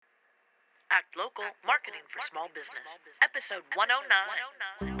Act Local, Marketing for Small Business, Episode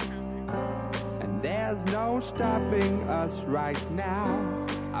 109. And there's no stopping us right now.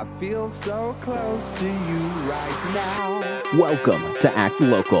 I feel so close to you right now. Welcome to Act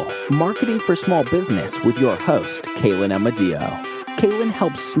Local, Marketing for Small Business with your host, Kaylin Amadio. Kaylin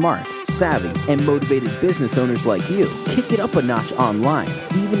helps smart, savvy, and motivated business owners like you kick it up a notch online,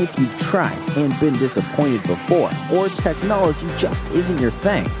 even if you've tried and been disappointed before, or technology just isn't your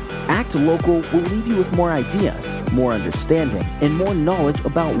thing. Act Local will leave you with more ideas, more understanding, and more knowledge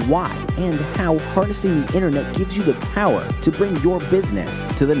about why and how harnessing the internet gives you the power to bring your business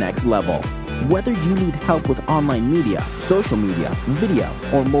to the next level. Whether you need help with online media, social media, video,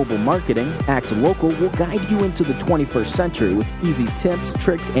 or mobile marketing, Act Local will guide you into the 21st century with easy tips,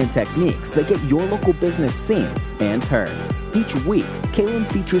 tricks, and techniques that get your local business seen and heard. Each week,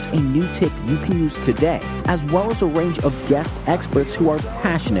 Kaylin features a new tip you can use today, as well as a range of guest experts who are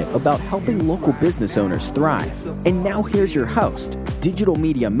passionate about helping local business owners thrive. And now here's your host, digital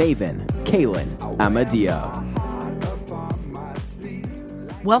media maven, Kaylin Amadio.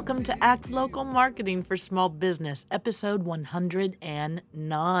 Welcome to Act Local, Marketing for Small Business, Episode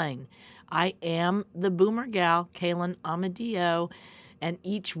 109. I am the boomer gal, Kaylin Amadio, and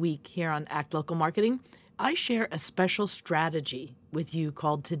each week here on Act Local Marketing, I share a special strategy with you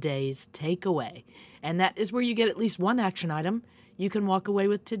called Today's Takeaway. And that is where you get at least one action item you can walk away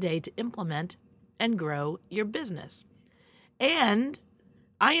with today to implement and grow your business. And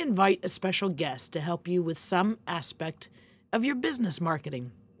I invite a special guest to help you with some aspect of your business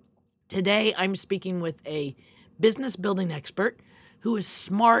marketing. Today, I'm speaking with a business building expert who is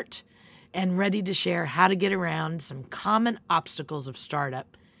smart and ready to share how to get around some common obstacles of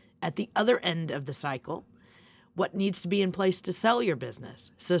startup at the other end of the cycle, what needs to be in place to sell your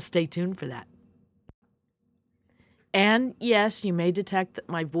business. So stay tuned for that. And yes, you may detect that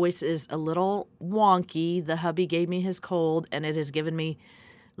my voice is a little wonky. The hubby gave me his cold and it has given me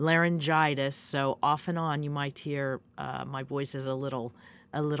laryngitis. So off and on, you might hear my voice is a little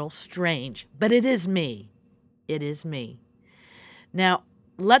strange, but it is me. It is me. Now,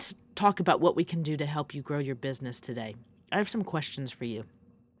 let's talk about what we can do to help you grow your business today. I have some questions for you.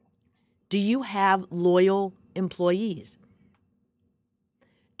 Do you have loyal employees?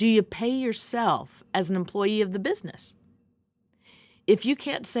 Do you pay yourself as an employee of the business? If you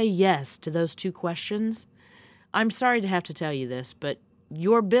can't say yes to those two questions, I'm sorry to have to tell you this, but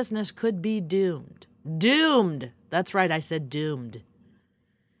your business could be doomed. Doomed! That's right, I said doomed.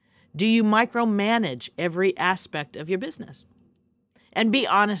 Do you micromanage every aspect of your business? And be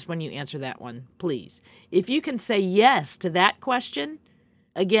honest when you answer that one, please. If you can say yes to that question,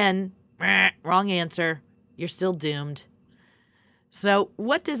 again, wrong answer, you're still doomed. So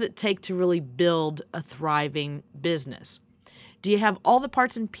what does it take to really build a thriving business? Do you have all the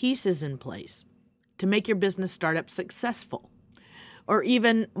parts and pieces in place to make your business startup successful? Or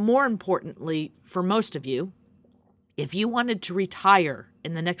even more importantly, for most of you, if you wanted to retire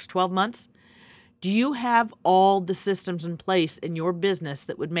in the next 12 months, do you have all the systems in place in your business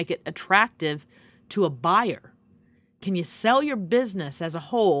that would make it attractive to a buyer? Can you sell your business as a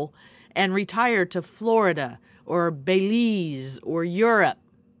whole and retire to Florida or Belize or Europe?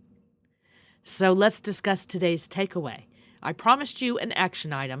 So let's discuss today's takeaway. I promised you an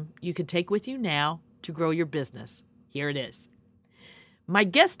action item you could take with you now to grow your business. Here it is. My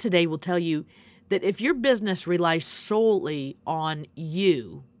guest today will tell you that if your business relies solely on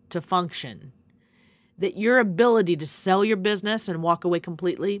you to function, that your ability to sell your business and walk away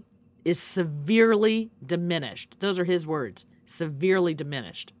completely is severely diminished. Those are his words, severely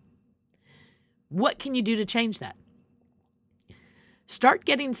diminished. What can you do to change that? Start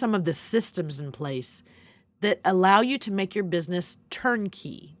getting some of the systems in place that allow you to make your business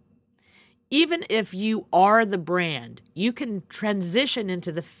turnkey. Even if you are the brand, you can transition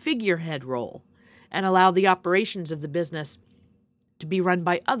into the figurehead role and allow the operations of the business to be run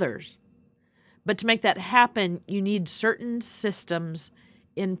by others. But to make that happen, you need certain systems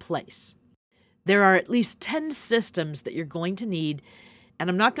in place. There are at least 10 systems that you're going to need, and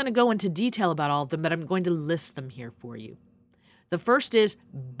I'm not going to go into detail about all of them, but I'm going to list them here for you. The first is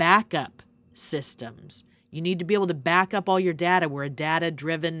backup systems. You need to be able to back up all your data. We're a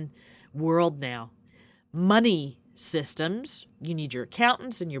data-driven world now. Money systems. You need your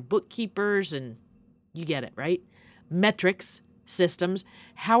accountants and your bookkeepers, and you get it, right? Metrics systems.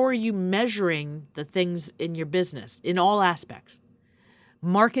 How are you measuring the things in your business in all aspects?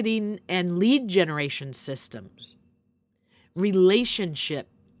 Marketing and lead generation systems. Relationship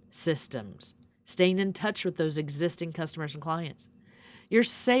systems. Staying in touch with those existing customers and clients. Your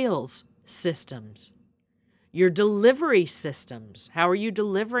sales systems. Your delivery systems. How are you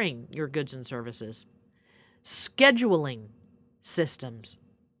delivering your goods and services? Scheduling systems.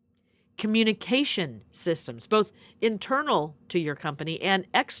 Communication systems, both internal to your company and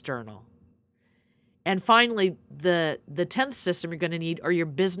external. And finally, the 10th system you're going to need are your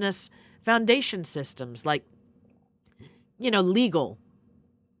business foundation systems, like, legal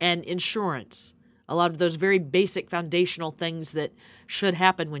and insurance. A lot of those very basic foundational things that should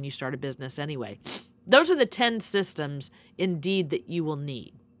happen when you start a business anyway. Those are the 10 systems, indeed, that you will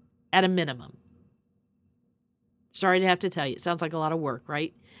need at a minimum. Sorry to have to tell you, it sounds like a lot of work,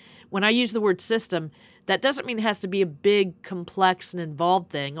 right? When I use the word system, that doesn't mean it has to be a big, complex, and involved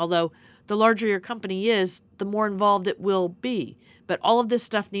thing, although the larger your company is, the more involved it will be. But all of this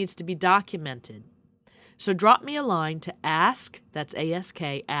stuff needs to be documented. So drop me a line to ask, that's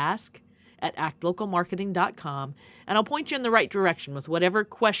A-S-K, ask, at actlocalmarketing.com, and I'll point you in the right direction with whatever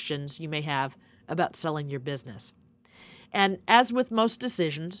questions you may have about selling your business. And as with most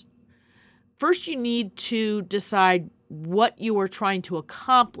decisions, first you need to decide what you are trying to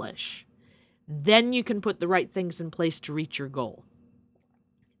accomplish. Then you can put the right things in place to reach your goal.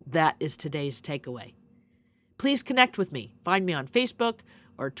 That is today's takeaway. Please connect with me. Find me on Facebook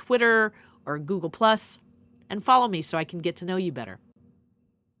or Twitter or Google+, and follow me so I can get to know you better.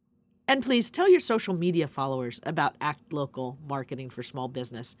 And please tell your social media followers about Act Local Marketing for Small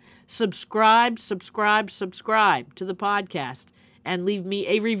Business. Subscribe to the podcast and leave me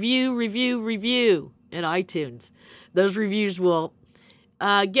a review in iTunes. Those reviews will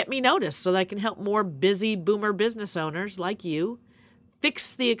get me noticed so that I can help more busy boomer business owners like you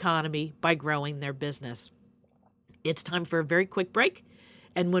fix the economy by growing their business. It's time for a very quick break.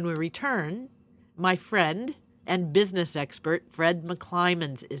 And when we return, my friend and business expert, Fred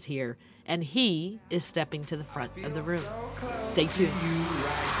McClymans, is here, and he is stepping to the front of the room. Stay tuned.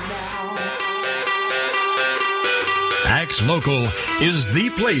 Act Local is the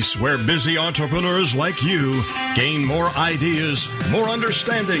place where busy entrepreneurs like you gain more ideas, more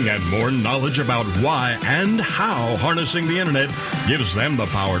understanding, and more knowledge about why and how harnessing the internet gives them the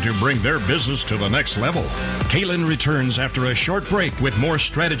power to bring their business to the next level. Kaylin returns after a short break with more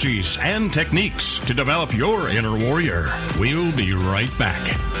strategies and techniques to develop your inner warrior. We'll be right back.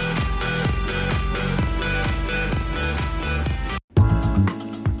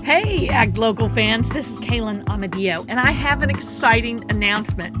 Hey, Act Local fans, this is Kaylin Amadeo, and I have an exciting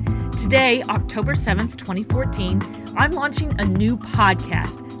announcement. Today, October 7th, 2014, I'm launching a new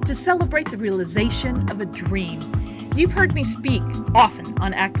podcast to celebrate the realization of a dream. You've heard me speak often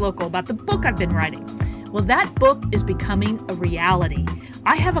on Act Local about the book I've been writing. Well, that book is becoming a reality.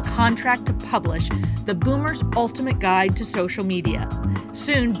 I have a contract to publish The Boomer's Ultimate Guide to Social Media.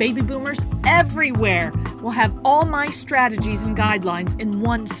 Soon, baby boomers everywhere will have all my strategies and guidelines in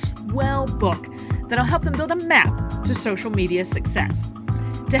one swell book that'll help them build a map to social media success.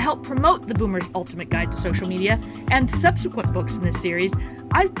 To help promote The Boomer's Ultimate Guide to Social Media and subsequent books in this series,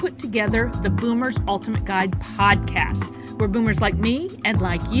 I've put together the Boomer's Ultimate Guide podcast, where boomers like me and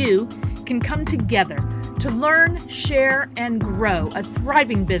like you can come together to learn, share, and grow a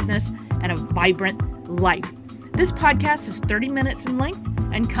thriving business and a vibrant life. This podcast is 30 minutes in length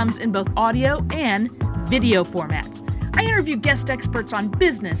and comes in both audio and video formats. I interview guest experts on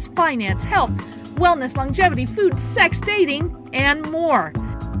business, finance, health, wellness, longevity, food, sex, dating, and more.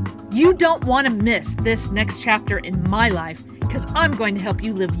 You don't want to miss this next chapter in my life because I'm going to help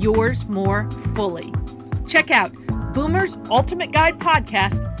you live yours more fully. Check out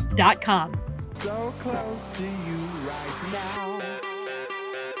boomersultimateguidepodcast.com. So close to you right now.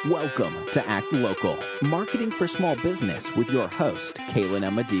 Welcome to Act Local, Marketing for Small Business with your host, Kaylin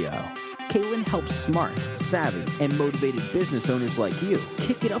Amadeo. Kaylin helps smart, savvy, and motivated business owners like you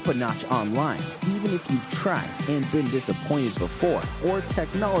kick it up a notch online, even if you've tried and been disappointed before, or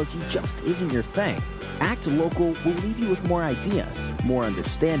technology just isn't your thing. Act Local will leave you with more ideas, more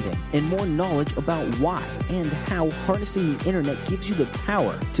understanding, and more knowledge about why and how harnessing the internet gives you the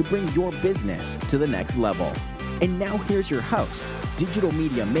power to bring your business to the next level. And now here's your host, digital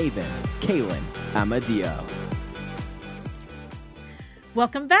media maven, Kaylin Amadeo.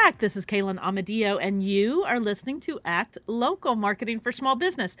 Welcome back. This is Kaylin Amadeo, and you are listening to Act Local, Marketing for Small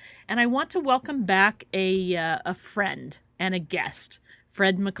Business. And I want to welcome back a friend and a guest,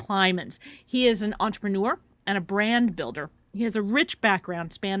 Fred McClymans. He is an entrepreneur and a brand builder. He has a rich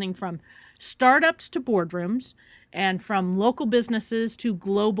background spanning from startups to boardrooms and from local businesses to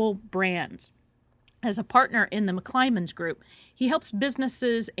global brands. As a partner in the McClymans Group, he helps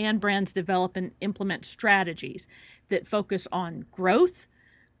businesses and brands develop and implement strategies that focus on growth,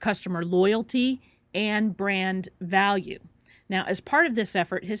 customer loyalty, and brand value. Now, as part of this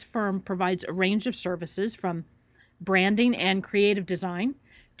effort, his firm provides a range of services from branding and creative design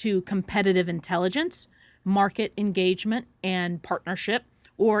to competitive intelligence, market engagement and partnership,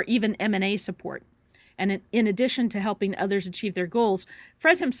 or even M&A support. And in addition to helping others achieve their goals,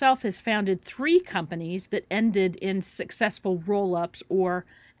 Fred himself has founded 3 companies that ended in successful roll-ups or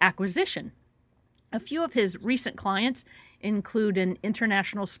acquisition. A few of his recent clients include an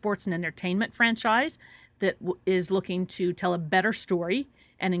international sports and entertainment franchise that is looking to tell a better story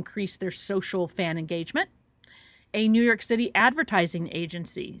and increase their social fan engagement, a New York City advertising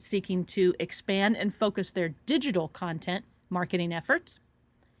agency seeking to expand and focus their digital content marketing efforts,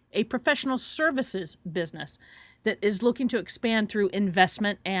 a professional services business that is looking to expand through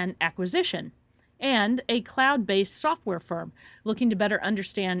investment and acquisition, and a cloud-based software firm looking to better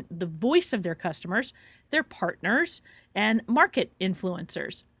understand the voice of their customers, their partners, and market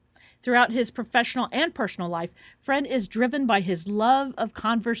influencers. Throughout his professional and personal life, Fred is driven by his love of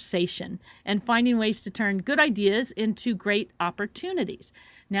conversation and finding ways to turn good ideas into great opportunities.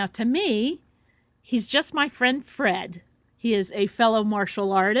 Now, to me, he's just my friend Fred. He is a fellow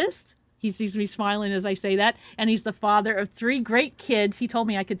martial artist. He sees me smiling as I say that. And he's the father of 3 great kids. He told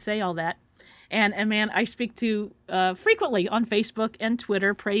me I could say all that. And a man I speak to frequently on Facebook and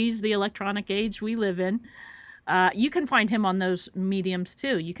Twitter. Praise the electronic age we live in. You can find him on those mediums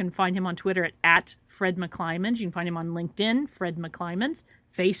too. You can find him on Twitter at Fred McClymans. You can find him on LinkedIn, Fred McClymans.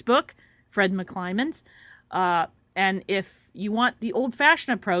 Facebook, Fred McClymans. And if you want the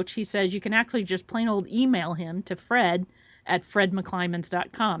old-fashioned approach, he says you can actually just plain old email him to Fred at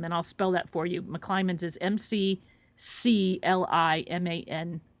fredmcclymans.com. And I'll spell that for you. McClymans is McClimans.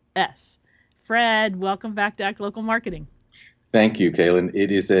 Fred, welcome back to Act Local Marketing. Thank you, Kaylin.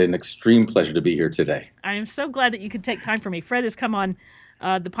 It is an extreme pleasure to be here today. I am so glad that you could take time for me. Fred has come on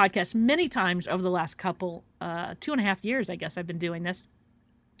the podcast many times over the last couple, 2.5 years, I guess I've been doing this.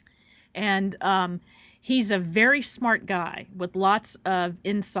 And he's a very smart guy with lots of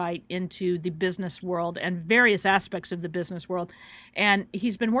insight into the business world and various aspects of the business world. And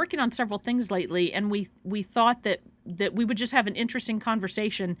he's been working on several things lately, and we thought that we would just have an interesting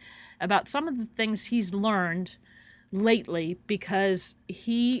conversation about some of the things he's learned lately, because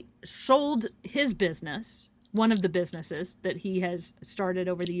he sold his business, one of the businesses that he has started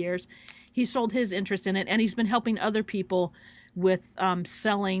over the years. He sold his interest in it, and he's been helping other people with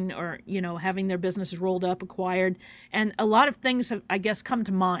selling or, having their businesses rolled up, acquired. And a lot of things have, I guess, come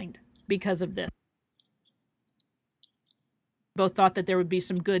to mind because of this. Both thought that there would be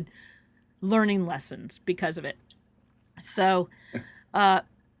some good learning lessons because of it. So,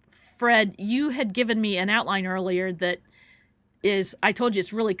 Fred, you had given me an outline earlier that is, I told you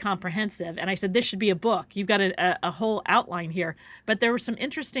it's really comprehensive. And I said, this should be a book. You've got a whole outline here. But there were some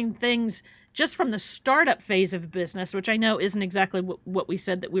interesting things just from the startup phase of a business, which I know isn't exactly what we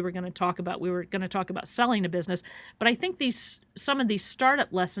said that we were going to talk about. We were going to talk about selling a business. But I think some of these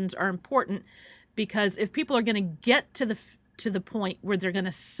startup lessons are important, because if people are going to get to the point where they're going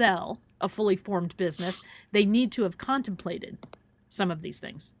to sell a fully formed business, they need to have contemplated some of these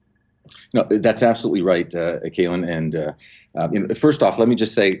things. No, that's absolutely right, Kaylin. And first off, let me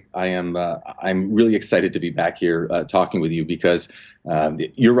just say I'm really excited to be back here talking with you, because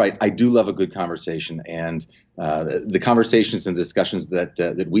you're right. I do love a good conversation, and the conversations and discussions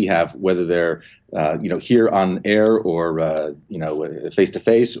that we have, whether they're here on air or face to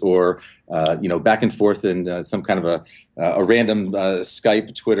face, or back and forth in some kind of a random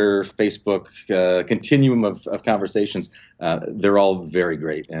Skype, Twitter, Facebook continuum of conversations, they're all very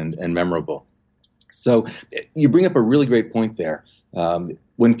great and memorable. So you bring up a really great point there.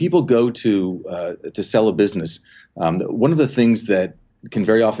 When people go to sell a business, one of the things that can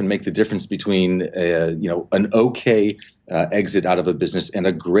very often make the difference between an okay exit out of a business and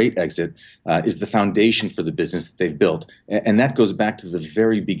a great exit is the foundation for the business that they've built. And that goes back to the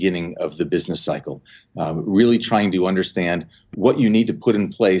very beginning of the business cycle, really trying to understand what you need to put in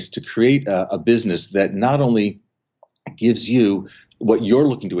place to create a business that not only gives you what you're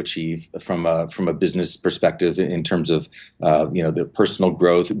looking to achieve from a business perspective in terms of the personal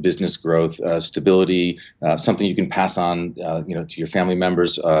growth, business growth, stability, something you can pass on to your family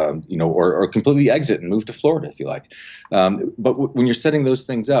members, or completely exit and move to Florida if you like. But when you're setting those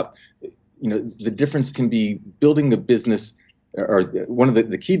things up, the difference can be building a business. Or one of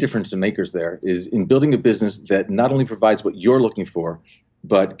the key difference makers there is in building a business that not only provides what you're looking for,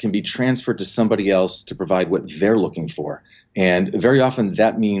 but can be transferred to somebody else to provide what they're looking for. And very often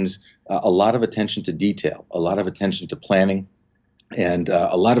that means a lot of attention to detail, a lot of attention to planning, and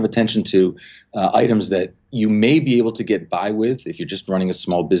a lot of attention to items that you may be able to get by with if you're just running a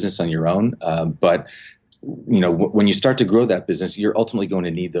small business on your own. But when you start to grow that business, you're ultimately going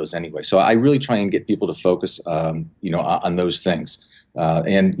to need those anyway. So I really try and get people to focus, on those things.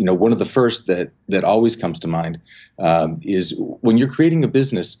 And one of the first that always comes to mind is when you're creating a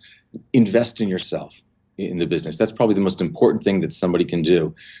business, invest in yourself in the business. That's probably the most important thing that somebody can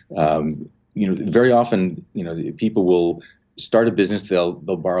do. Very often, people will start a business, they'll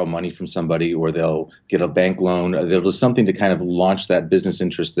borrow money from somebody, or they'll get a bank loan. They'll do something to kind of launch that business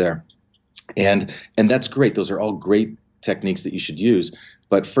interest there. And that's great. Those are all great techniques that you should use.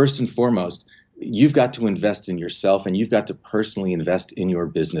 But first and foremost, you've got to invest in yourself, and you've got to personally invest in your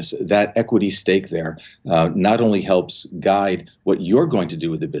business. That equity stake there not only helps guide what you're going to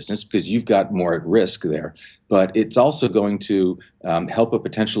do with the business, because you've got more at risk there, but it's also going to help a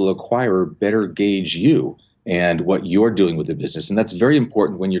potential acquirer better gauge you and what you're doing with the business. And that's very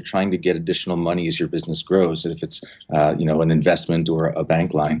important when you're trying to get additional money as your business grows. If it's, an investment or a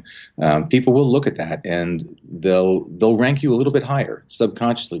bank line, people will look at that and they'll rank you a little bit higher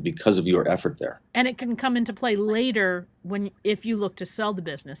subconsciously because of your effort there. And it can come into play later if you look to sell the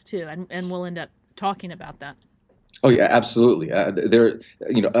business too. And we'll end up talking about that. Oh yeah, absolutely.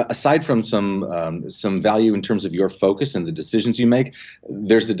 Aside from some value in terms of your focus and the decisions you make,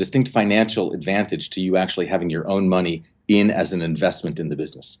 there's a distinct financial advantage to you actually having your own money in as an investment in the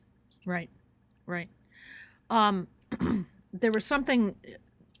business. Right. There was something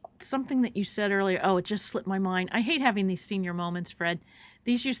that you said earlier. Oh, it just slipped my mind. I hate having these senior moments, Fred.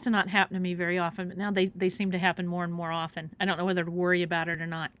 These used to not happen to me very often, but now they seem to happen more and more often. I don't know whether to worry about it or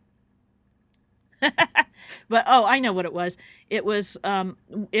not. But, I know what it was. It was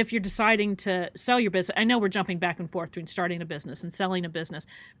if you're deciding to sell your business. I know we're jumping back and forth between starting a business and selling a business,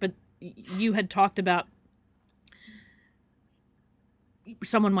 but you had talked about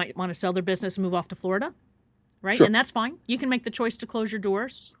someone might want to sell their business and move off to Florida, right? Sure. And that's fine. You can make the choice to close your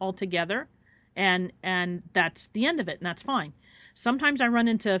doors altogether, and that's the end of it, and that's fine. Sometimes I run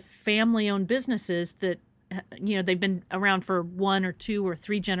into family-owned businesses that, they've been around for 1 or 2 or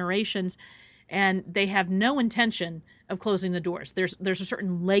 3 generations, and they have no intention of closing the doors. There's a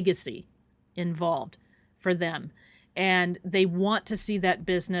certain legacy involved for them, and they want to see that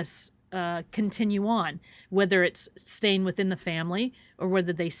business continue on, whether it's staying within the family or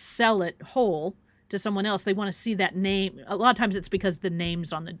whether they sell it whole to someone else. They want to see that name. A lot of times it's because the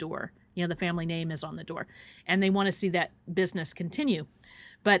name's on the door. The family name is on the door, and they want to see that business continue.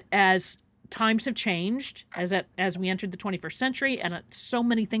 But as times have changed as we entered the 21st century, and so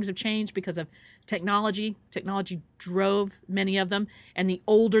many things have changed because of technology. Technology drove many of them, and the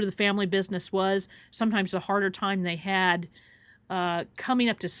older the family business was, sometimes the harder time they had coming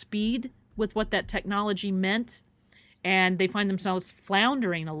up to speed with what that technology meant, and they find themselves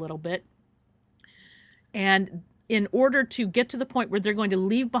floundering a little bit. And in order to get to the point where they're going to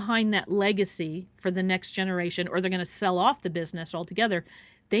leave behind that legacy for the next generation, or they're going to sell off the business altogether,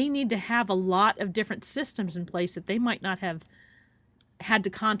 they need to have a lot of different systems in place that they might not have had to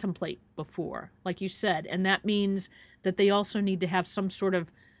contemplate before, like you said. And that means that they also need to have some sort of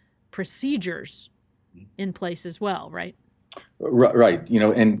procedures in place as well, right? Right.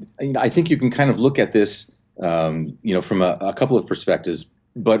 And I think you can kind of look at this, from a couple of perspectives.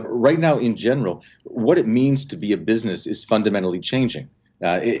 But right now, in general, what it means to be a business is fundamentally changing.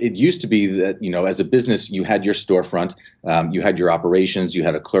 It used to be that, as a business, you had your storefront, you had your operations, you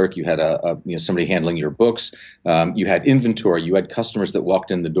had a clerk, you had somebody handling your books, you had inventory, you had customers that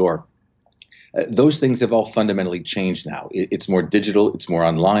walked in the door. Those things have all fundamentally changed now. It's more digital, it's more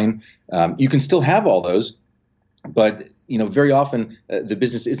online. You can still have all those, but very often the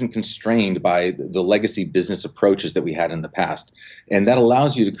business isn't constrained by the legacy business approaches that we had in the past, and that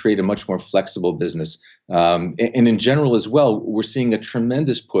allows you to create a much more flexible business. And in general, as well, we're seeing a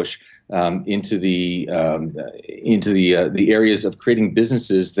tremendous push into the areas of creating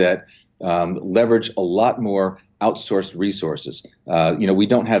businesses that leverage a lot more outsourced resources. We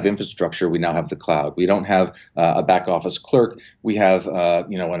don't have infrastructure. We now have the cloud. We don't have a back office clerk. We have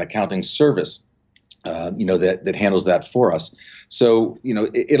an accounting service. That handles that for us. So,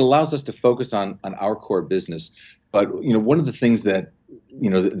 it allows us to focus on our core business. But, one of the things that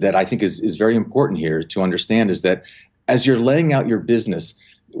I think is very important here to understand is that as you're laying out your business,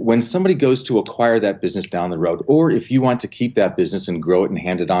 when somebody goes to acquire that business down the road, or if you want to keep that business and grow it and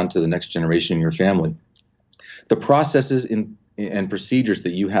hand it on to the next generation in your family, the processes and procedures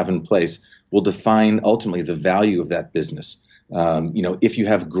that you have in place will define ultimately the value of that business. If you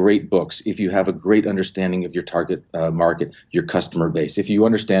have great books, if you have a great understanding of your target market, your customer base, if you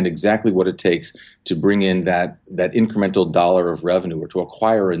understand exactly what it takes to bring in that incremental dollar of revenue or to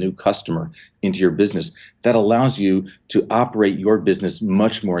acquire a new customer into your business, that allows you to operate your business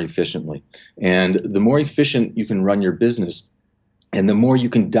much more efficiently. And the more efficient you can run your business, and the more you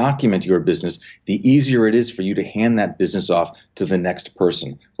can document your business, the easier it is for you to hand that business off to the next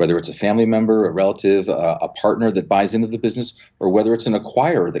person, whether it's a family member, a relative, a partner that buys into the business, or whether it's an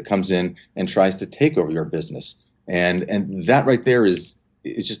acquirer that comes in and tries to take over your business. And that right there is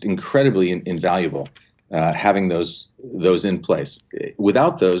just incredibly invaluable, having those in place.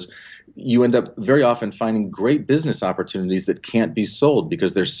 Without those, you end up very often finding great business opportunities that can't be sold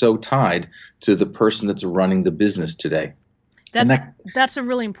because they're so tied to the person that's running the business today. That's a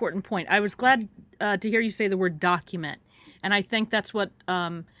really important point. I was glad to hear you say the word document, and I think that's what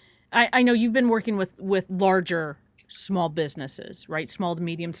I know you've been working with larger small businesses, right? Small to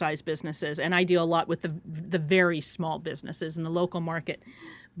medium-sized businesses, and I deal a lot with the very small businesses in the local market.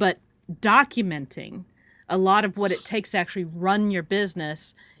 But documenting a lot of what it takes to actually run your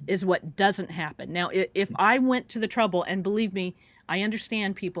business is what doesn't happen. Now, if I went to the trouble, and believe me, I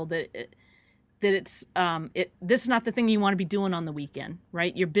understand people that it's this is not the thing you want to be doing on the weekend,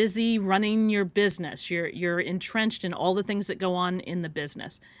 right? You're busy running your business. You're entrenched in all the things that go on in the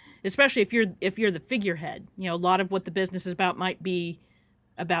business, especially if you're the figurehead. A lot of what the business is about might be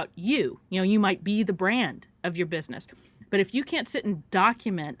about you. You might be the brand of your business. But if you can't sit and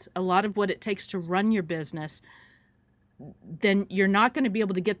document a lot of what it takes to run your business, then you're not going to be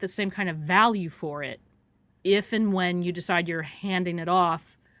able to get the same kind of value for it if and when you decide you're handing it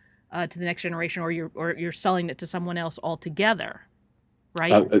off to the next generation, or you're selling it to someone else altogether,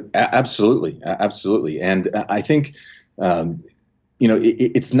 right? Absolutely. And I think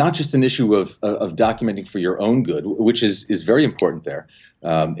it's not just an issue of documenting for your own good, which is very important there.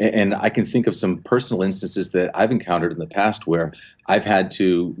 And I can think of some personal instances that I've encountered in the past where I've had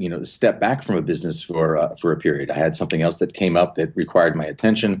to step back from a business for a period. I had something else that came up that required my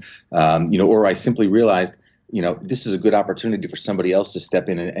attention, or I simply realized, this is a good opportunity for somebody else to step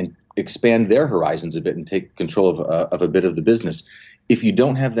in and expand their horizons a bit and take control of a bit of the business. If you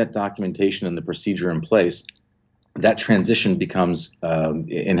don't have that documentation and the procedure in place, that transition becomes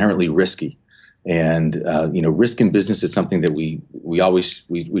inherently risky. And risk in business is something that we always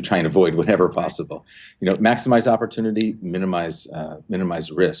try and avoid whenever possible. Maximize opportunity, minimize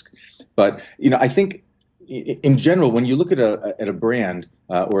risk. But I think, in general, when you look at a brand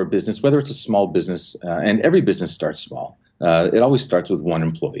or a business, whether it's a small business, and every business starts small, it always starts with one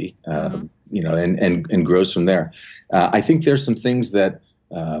employee, and grows from there. I think there's some things that,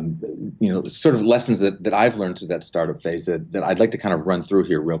 sort of lessons that I've learned through that startup phase that I'd like to kind of run through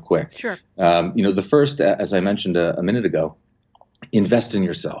here real quick. Sure. The first, as I mentioned a minute ago, invest in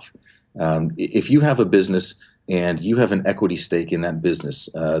yourself. If you have a business and you have an equity stake in that business,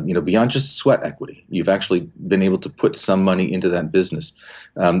 beyond just sweat equity, you've actually been able to put some money into that business.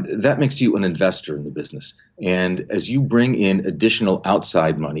 That makes you an investor in the business. And as you bring in additional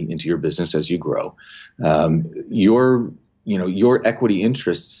outside money into your business as you grow, your equity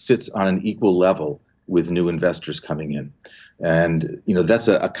interest sits on an equal level with new investors coming in. And, that's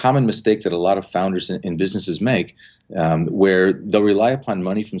a common mistake that a lot of founders in businesses make, where they'll rely upon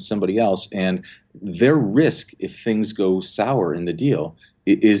money from somebody else, and their risk, if things go sour in the deal,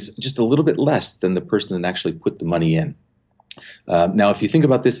 is just a little bit less than the person that actually put the money in. Now, if you think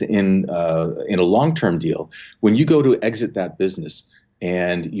about this in a long-term deal, when you go to exit that business,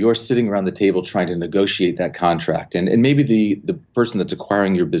 and you're sitting around the table trying to negotiate that contract, and maybe the person that's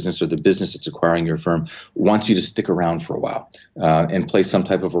acquiring your business or the business that's acquiring your firm wants you to stick around for a while and play some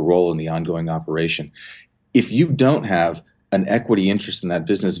type of a role in the ongoing operation. If you don't have an equity interest in that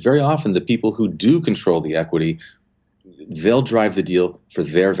business, very often the people who do control the equity, they'll drive the deal for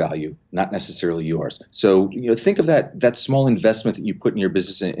their value, not necessarily yours. So think of that small investment that you put in your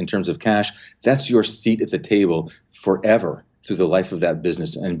business in terms of cash. That's your seat at the table forever through the life of that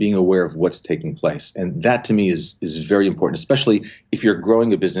business, and being aware of what's taking place. And that to me is very important, especially if you're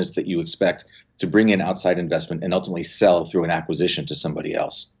growing a business that you expect to bring in outside investment and ultimately sell through an acquisition to somebody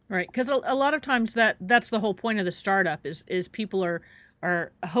else. Right, because a lot of times that's the whole point of the startup is people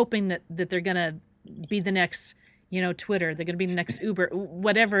are hoping that they're going to be the next Twitter, they're going to be the next Uber,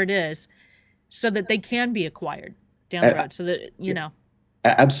 whatever it is, so that they can be acquired down the road. So that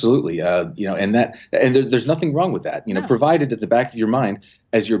Absolutely, and there's nothing wrong with that. No. Provided at the back of your mind,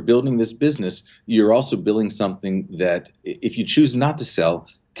 as you're building this business, you're also building something that, if you choose not to sell,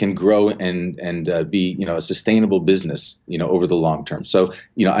 can grow and be a sustainable business over the long term. So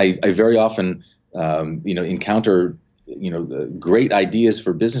I very often encounter great ideas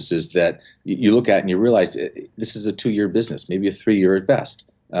for businesses that you look at and you realize this is a 2-year business, maybe a 3-year at best.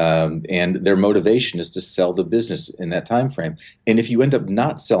 And their motivation is to sell the business in that time frame. And if you end up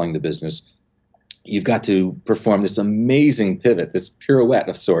not selling the business, you've got to perform this amazing pivot, this pirouette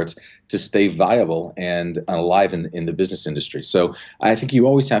of sorts, to stay viable and alive in the business industry. So I think you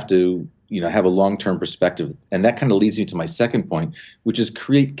always have to have a long-term perspective. And that kind of leads me to my second point, which is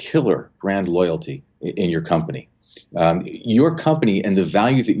create killer brand loyalty in your company. Your company and the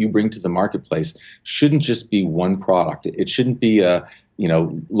value that you bring to the marketplace shouldn't just be one product. It shouldn't be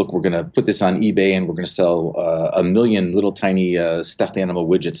look, we're going to put this on eBay and we're going to sell 1 million little tiny stuffed animal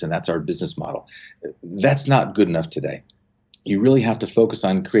widgets, and that's our business model. That's not good enough today. You really have to focus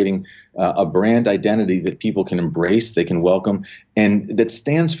on creating a brand identity that people can embrace, they can welcome, and that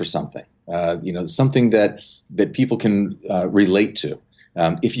stands for something. Something that people can relate to.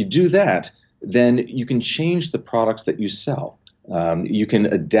 If you do that, then you can change the products that you sell. You can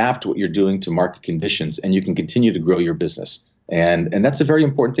adapt what you're doing to market conditions, and you can continue to grow your business. And that's a very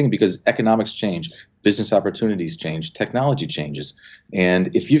important thing, because economics change, business opportunities change, technology changes.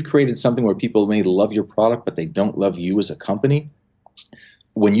 And if you've created something where people may love your product, but they don't love you as a company,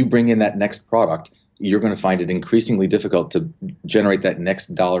 when you bring in that next product, you're going to find it increasingly difficult to generate that next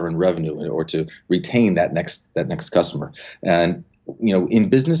dollar in revenue or to retain that next customer. And in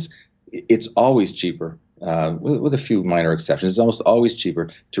business, it's always cheaper, with a few minor exceptions. It's almost always cheaper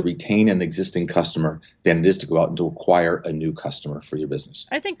to retain an existing customer than it is to go out and to acquire a new customer for your business.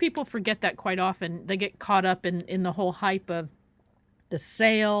 I think people forget that quite often. They get caught up in the whole hype of the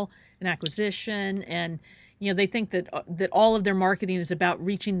sale and acquisition, and they think that all of their marketing is about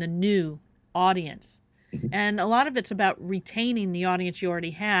reaching the new audience. Mm-hmm. And a lot of it's about retaining the audience you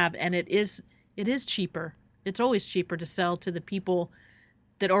already have, and it is cheaper. It's always cheaper to sell to the people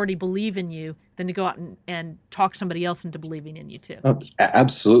that already believe in you than to go out and talk somebody else into believing in you too. Oh,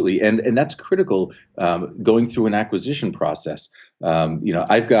 absolutely. And that's critical going through an acquisition process.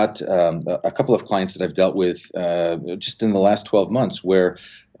 I've got a couple of clients that I've dealt with just in the last 12 months where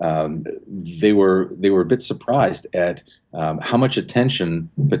they were a bit surprised at how much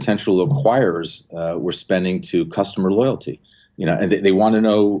attention potential acquirers were spending to customer loyalty. And they want to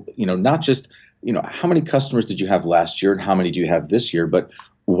know, not just, how many customers did you have last year and how many do you have this year, but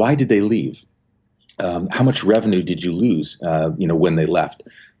why did they leave? How much revenue did you lose, when they left?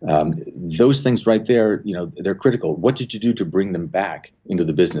 Those things right there, they're critical. What did you do to bring them back into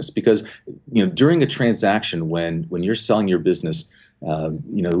the business? Because, during a transaction, when you're selling your business, go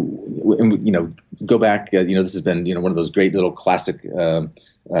back, this has been, one of those great little classic,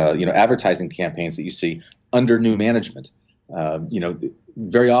 advertising campaigns that you see under new management.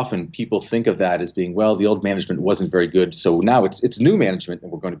 Very often people think of that as being, well, the old management wasn't very good, so now it's new management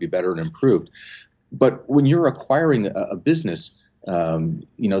and we're going to be better and improved. But when you're acquiring a business,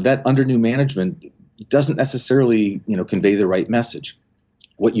 that under new management doesn't necessarily, convey the right message.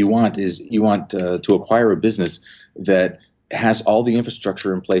 What you want is to acquire a business that has all the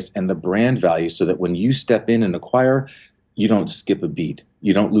infrastructure in place and the brand value, so that when you step in and acquire, you don't skip a beat.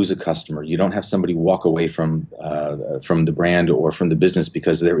 You don't lose a customer. You don't have somebody walk away from the brand or from the business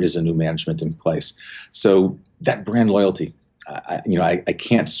because there is a new management in place. So that brand loyalty, I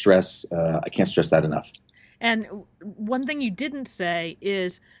can't stress that enough. And one thing you didn't say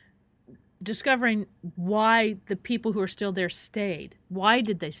is discovering why the people who are still there stayed. Why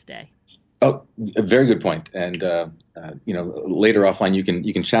did they stay? Oh, a very good point. And later offline,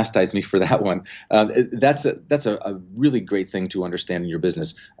 you can chastise me for that one. That's a really great thing to understand in your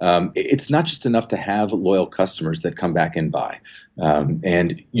business. It's not just enough to have loyal customers that come back and buy.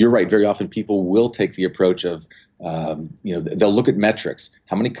 And you're right. Very often, people will take the approach of, they'll look at metrics.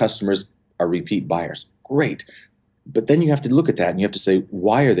 How many customers are repeat buyers? Great. But then you have to look at that and you have to say,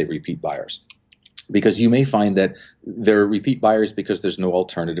 why are they repeat buyers? Because you may find that they're repeat buyers because there's no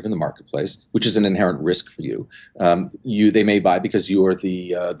alternative in the marketplace, which is an inherent risk for you. They may buy because you are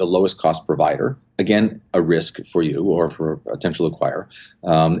the lowest cost provider. Again, a risk for you or for a potential acquirer.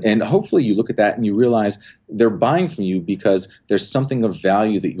 And hopefully you look at that and you realize they're buying from you because there's something of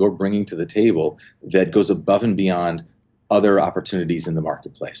value that you're bringing to the table that goes above and beyond other opportunities in the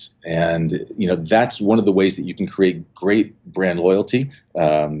marketplace. And, that's one of the ways that you can create great brand loyalty.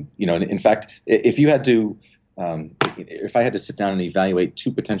 In fact, if I had to sit down and evaluate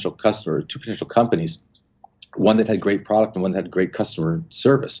two potential companies, one that had great product and one that had great customer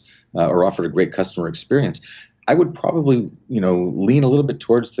service or offered a great customer experience, I would probably, lean a little bit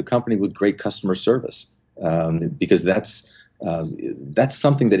towards the company with great customer service because that's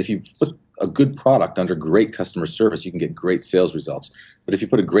something that if you put a good product under great customer service, you can get great sales results. But if you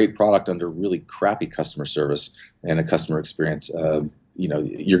put a great product under really crappy customer service and a customer experience,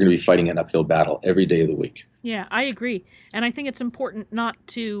 you're going to be fighting an uphill battle every day of the week. Yeah, I agree, and I think it's important not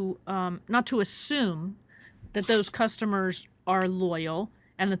to assume that those customers are loyal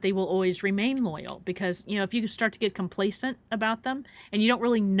and that they will always remain loyal, because if you start to get complacent about them and you don't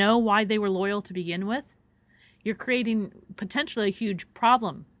really know why they were loyal to begin with, you're creating potentially a huge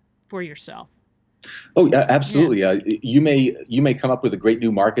problem for yourself. Oh, yeah, absolutely. Yeah. You may come up with a great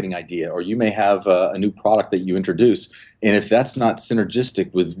new marketing idea, or you may have a new product that you introduce, and if that's not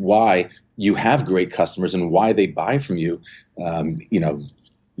synergistic with why you have great customers and why they buy from you,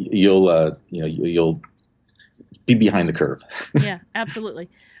 you'll be behind the curve. Yeah, absolutely.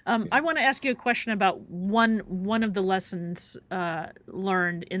 I want to ask you a question about one of the lessons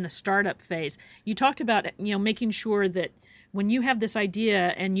learned in the startup phase. You talked about making sure that when you have this idea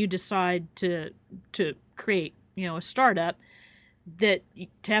and you decide to create a startup, that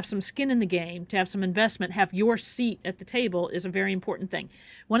to have some skin in the game, to have some investment, have your seat at the table is a very important thing.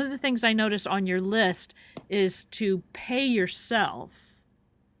 One of the things I noticed on your list is to pay yourself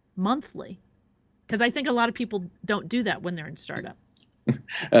monthly, because I think a lot of people don't do that when they're in startup.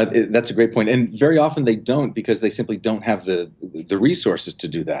 That's a great point. And very often they don't, because they simply don't have the resources to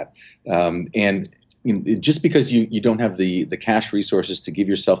do that. And just because you don't have the cash resources to give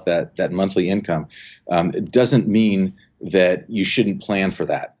yourself that monthly income, it doesn't mean that you shouldn't plan for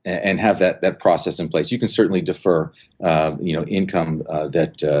that and have that process in place. You can certainly defer, income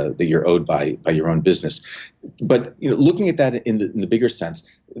that you're owed by your own business. But looking at that in the bigger sense,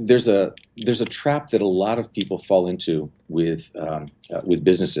 there's a trap that a lot of people fall into with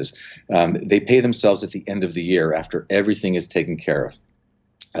businesses. They pay themselves at the end of the year after everything is taken care of.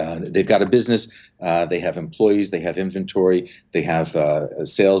 They've got a business, they have employees, they have inventory, they have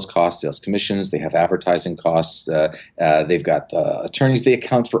sales costs, sales commissions, they have advertising costs, they've got attorneys, they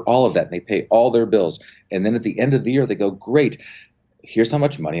account for all of that, and they pay all their bills. And then at the end of the year, they go, great, here's how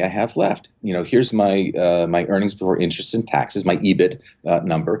much money I have left. Here's my earnings before interest and taxes, my EBIT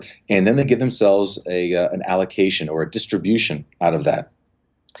number. And then they give themselves an allocation or a distribution out of that.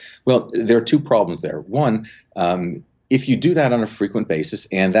 Well, there are two problems there. One, if you do that on a frequent basis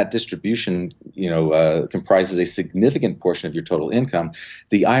and that distribution, comprises a significant portion of your total income,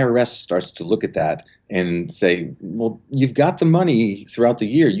 the IRS starts to look at that and say, well, you've got the money throughout the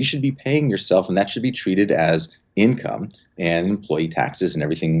year. You should be paying yourself, and that should be treated as income and employee taxes and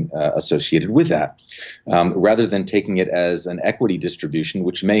everything associated with that, rather than taking it as an equity distribution,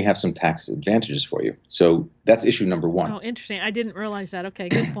 which may have some tax advantages for you. So that's issue number one. Oh, interesting. I didn't realize that. Okay,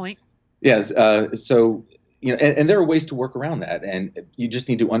 good point. Yes. And there are ways to work around that, and you just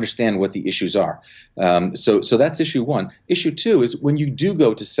need to understand what the issues are. So that's issue one. Issue two is when you do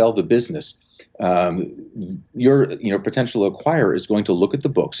go to sell the business, your potential acquirer is going to look at the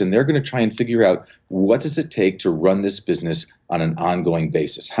books, and they're going to try and figure out what does it take to run this business on an ongoing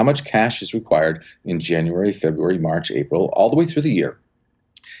basis. How much cash is required in January, February, March, April, all the way through the year.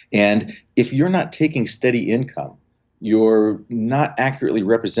 And if you're not taking steady income, you're not accurately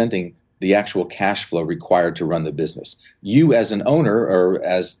representing the actual cash flow required to run the business. You as an owner or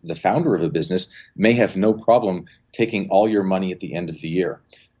as the founder of a business may have no problem taking all your money at the end of the year.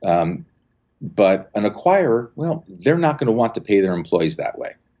 But an acquirer, well, they're not going to want to pay their employees that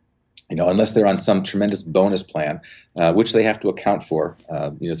way, unless they're on some tremendous bonus plan, which they have to account for,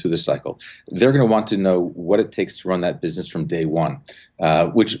 through the cycle. They're going to want to know what it takes to run that business from day one,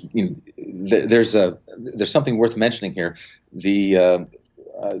 which there's something worth mentioning here.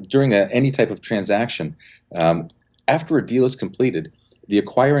 During any type of transaction, after a deal is completed, the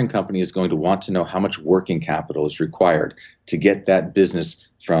acquiring company is going to want to know how much working capital is required to get that business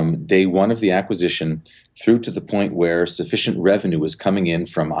from day one of the acquisition through to the point where sufficient revenue is coming in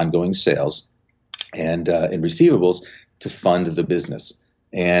from ongoing sales and receivables to fund the business.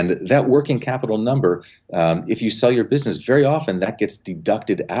 And that working capital number, if you sell your business, very often that gets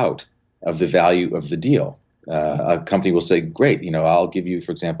deducted out of the value of the deal. A company will say, great, I'll give you,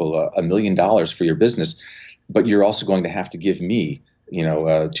 for example, $1 million for your business, but you're also going to have to give me,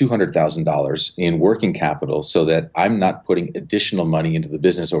 $200,000 in working capital so that I'm not putting additional money into the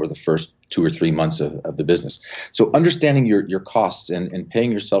business over the first 2 or 3 months of the business. So understanding your costs and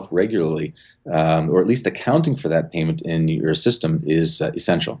paying yourself regularly, or at least accounting for that payment in your system is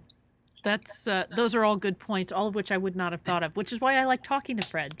essential. Those are all good points, all of which I would not have thought of, which is why I like talking to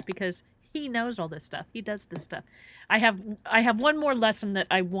Fred, because he knows all this stuff. He does this stuff. I have one more lesson that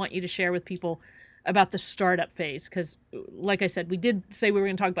I want you to share with people about the startup phase, because like I said, we did say we were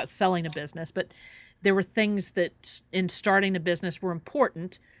going to talk about selling a business, but there were things that in starting a business were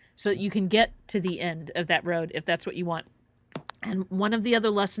important. so that you can get to the end of that road if that's what you want. And one of the other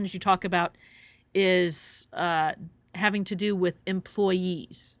lessons you talk about is having to do with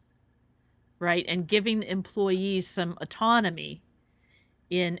employees, right? And giving employees some autonomy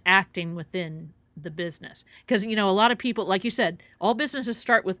in acting within the business. Because, a lot of people, like you said, all businesses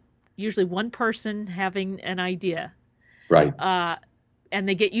start with usually one person having an idea. Right. And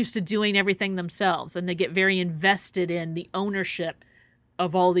they get used to doing everything themselves, and they get very invested in the ownership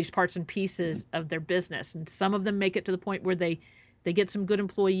of all these parts and pieces of their business. And some of them make it to the point where they get some good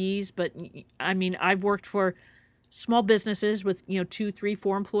employees. But I mean, I've worked for small businesses with, 2, 3,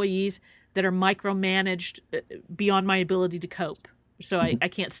 4 employees that are micromanaged beyond my ability to cope. So I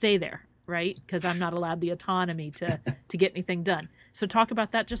can't stay there, right? Because I'm not allowed the autonomy to get anything done. So talk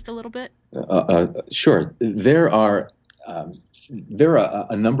about that just a little bit. Sure. There are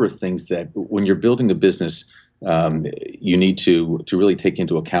a number of things that when you're building a business, you need to really take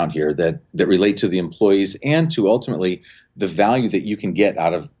into account here that relate to the employees and to ultimately the value that you can get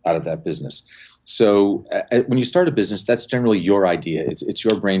out of that business. So when you start a business, that's generally your idea. It's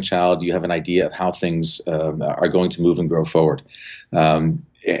your brainchild. You have an idea of how things are going to move and grow forward.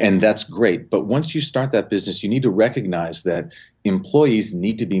 And that's great. But once you start that business, you need to recognize that employees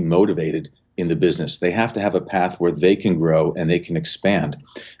need to be motivated in the business. They have to have a path where they can grow and they can expand.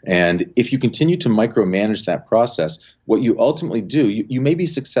 And if you continue to micromanage that process, what you ultimately do, you may be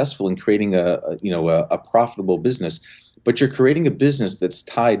successful in creating a profitable business, but you're creating a business that's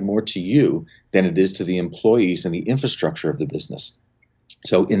tied more to you than it is to the employees and the infrastructure of the business.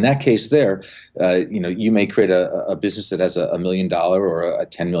 So in that case there, you may create a business that has $1 million or a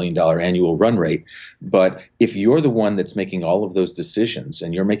 $10 million annual run rate. But if you're the one that's making all of those decisions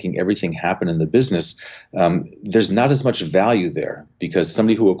and you're making everything happen in the business, there's not as much value there because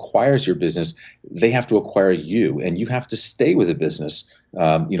somebody who acquires your business, they have to acquire you and you have to stay with the business,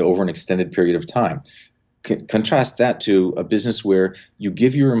 over an extended period of time. Contrast that to a business where you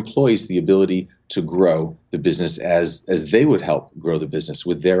give your employees the ability to grow the business as they would help grow the business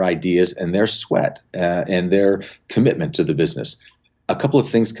with their ideas and their sweat and their commitment to the business. A couple of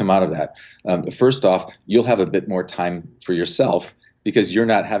things come out of that. First off, you'll have a bit more time for yourself because you're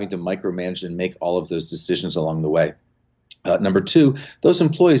not having to micromanage and make all of those decisions along the way. Number two, those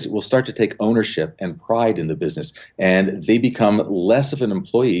employees will start to take ownership and pride in the business, and they become less of an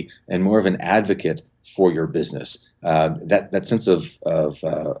employee and more of an advocate for your business. That sense of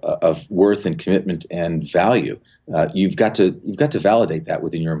worth and commitment and value, you've got to validate that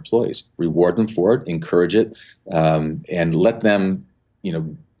within your employees. Reward them for it, encourage it, and let them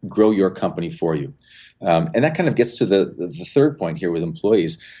grow your company for you. And that kind of gets to the third point here with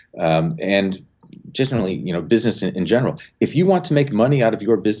employees and generally, business in general. If you want to make money out of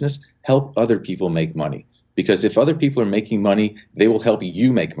your business, help other people make money. Because if other people are making money, they will help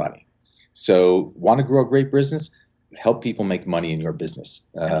you make money. So want to grow a great business? Help people make money in your business.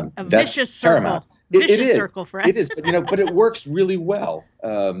 A that's vicious circle. Paramount. Vicious circle, friend. It is, but it works really well.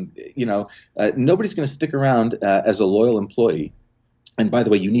 Nobody's going to stick around as a loyal employee. And by the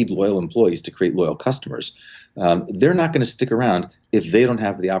way, you need loyal employees to create loyal customers. They're not going to stick around if they don't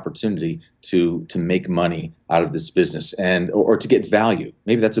have the opportunity to make money out of this business or to get value.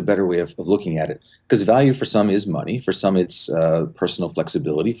 Maybe that's a better way of looking at it. Because value for some is money, for some it's personal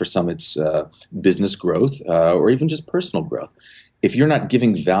flexibility, for some it's business growth, or even just personal growth. If you're not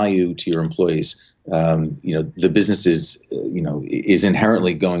giving value to your employees, the business is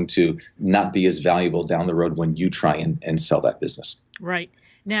inherently going to not be as valuable down the road when you try and sell that business. Right.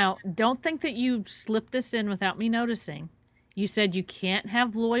 Now, don't think that you slipped this in without me noticing. You said you can't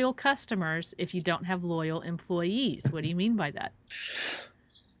have loyal customers if you don't have loyal employees. What do you mean by that?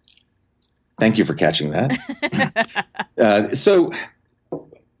 Thank you for catching that. So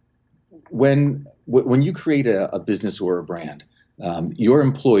when you create a business or a brand, your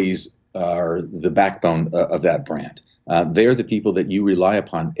employees are the backbone of that brand. They are the people that you rely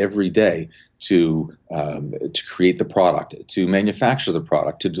upon every day to create the product, to manufacture the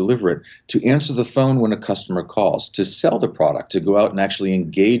product, to deliver it, to answer the phone when a customer calls, to sell the product, to go out and actually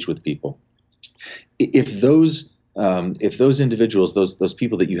engage with people. If those individuals, those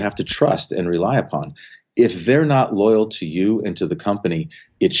people that you have to trust and rely upon, if they're not loyal to you and to the company,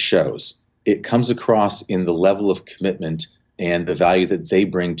 it shows. It comes across in the level of commitment and the value that they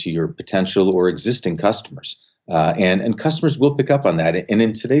bring to your potential or existing customers. And customers will pick up on that. And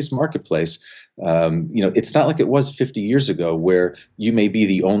in today's marketplace, it's not like it was 50 years ago where you may be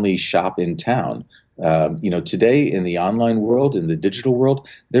the only shop in town. Today in the online world, in the digital world,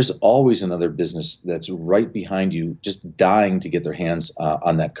 there's always another business that's right behind you, just dying to get their hands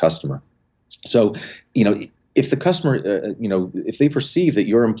on that customer. So, if the customer, if they perceive that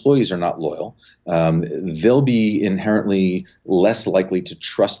your employees are not loyal, they'll be inherently less likely to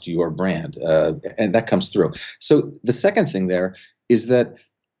trust your brand, and that comes through. So the second thing there is that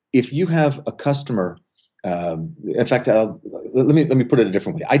if you have a customer, in fact, let me put it a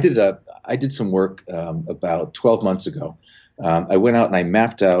different way. I did some work about 12 months ago. I went out and I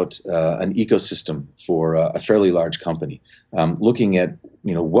mapped out an ecosystem for a fairly large company, looking at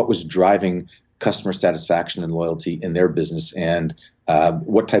what was driving customer satisfaction and loyalty in their business, and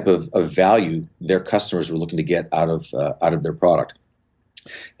what type of value their customers were looking to get out of their product.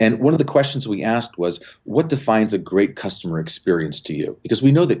 And one of the questions we asked was, what defines a great customer experience to you? Because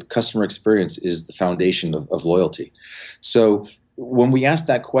we know that customer experience is the foundation of loyalty. So when we asked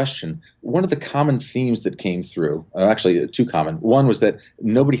that question, one of the common themes that came through, actually two common, one was that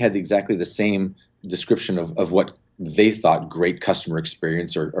nobody had exactly the same description of what they thought great customer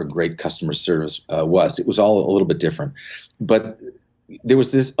experience or great customer service was. It was all a little bit different. But there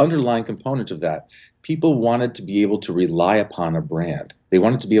was this underlying component of that. People wanted to be able to rely upon a brand. They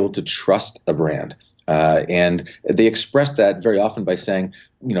wanted to be able to trust a brand. And they expressed that very often by saying,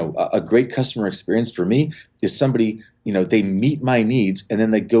 a great customer experience for me is somebody, they meet my needs and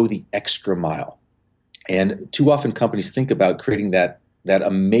then they go the extra mile. And too often companies think about creating that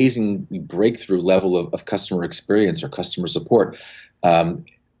amazing breakthrough level of customer experience or customer support at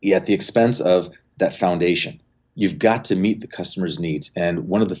the expense of that foundation. You've got to meet the customer's needs. And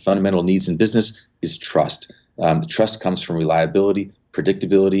one of the fundamental needs in business is trust. The trust comes from reliability,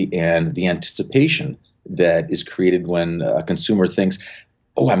 predictability, and the anticipation that is created when a consumer thinks,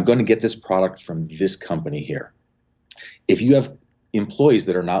 oh, I'm going to get this product from this company here. If you have employees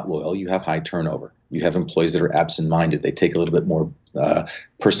that are not loyal, you have high turnover. You have employees that are absent-minded. They take a little bit more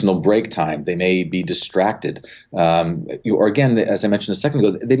personal break time. They may be distracted. Or again, as I mentioned a second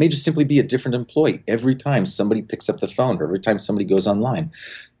ago, they may just simply be a different employee every time somebody picks up the phone or every time somebody goes online.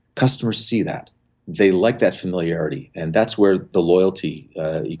 Customers see that. They like that familiarity, and that's where the loyalty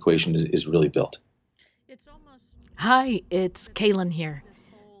equation is really built. Hi, it's Kaylin here.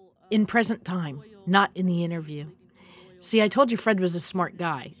 In present time, not in the interview. See, I told you Fred was a smart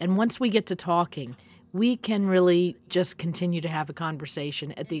guy, and once we get to talking, we can really just continue to have a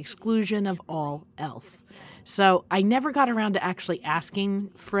conversation at the exclusion of all else. So I never got around to actually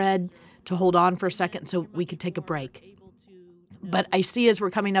asking Fred to hold on for a second so we could take a break. But I see as we're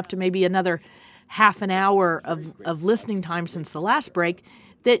coming up to maybe another half an hour of listening time since the last break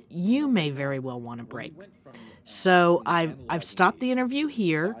that you may very well want a break. So I've stopped the interview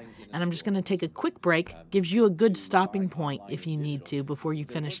here, and I'm just going to take a quick break. Gives you a good stopping point if you need to before you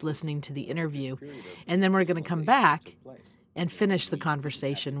finish listening to the interview. And then we're going to come back and finish the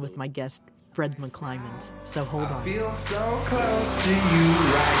conversation with my guest, Fred McClymans. So hold on. I feel so close to you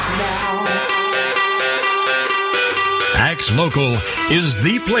right now. Act Local is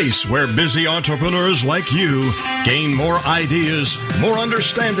the place where busy entrepreneurs like you gain more ideas, more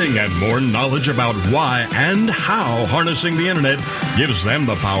understanding, and more knowledge about why and how harnessing the internet gives them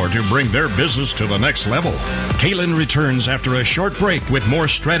the power to bring their business to the next level. Kaylin returns after a short break with more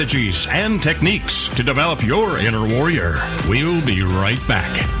strategies and techniques to develop your inner warrior. We'll be right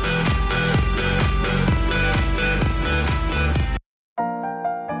back.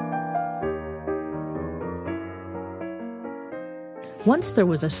 Once there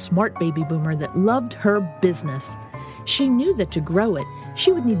was a smart baby boomer that loved her business. She knew that to grow it,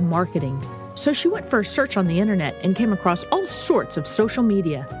 she would need marketing. So she went for a search on the internet and came across all sorts of social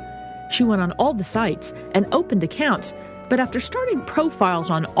media. She went on all the sites and opened accounts, but after starting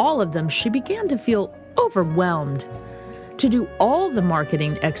profiles on all of them, she began to feel overwhelmed. To do all the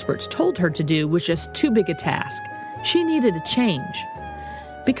marketing experts told her to do was just too big a task. She needed a change.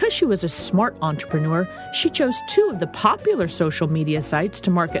 Because she was a smart entrepreneur, she chose 2 of the popular social media sites to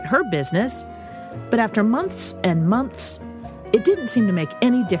market her business. But after months and months, it didn't seem to make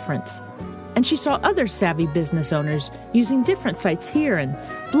any difference. And she saw other savvy business owners using different sites here and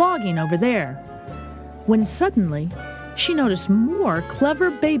blogging over there. When suddenly, she noticed more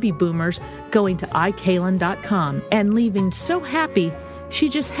clever baby boomers going to iKaylin.com and leaving so happy she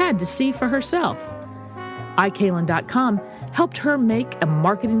just had to see for herself. iKaylin.com helped her make a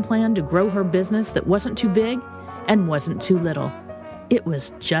marketing plan to grow her business that wasn't too big and wasn't too little. It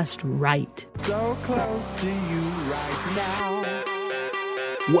was just right. So close to you right now.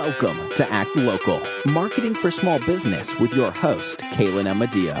 Welcome to Act Local, marketing for small business with your host, Kaylin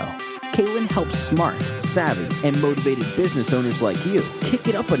Amadeo. Kaylin helps smart, savvy, and motivated business owners like you kick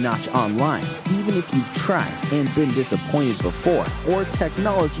it up a notch online, even if you've tried and been disappointed before, or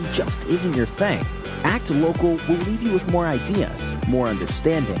technology just isn't your thing. Act Local will leave you with more ideas, more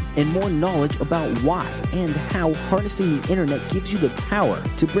understanding, and more knowledge about why and how harnessing the internet gives you the power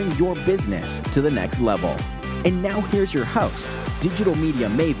to bring your business to the next level. And now here's your host, digital media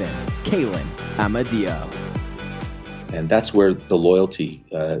maven, Kaylin Amadeo. And that's where the loyalty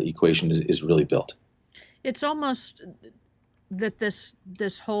equation is really built. It's almost that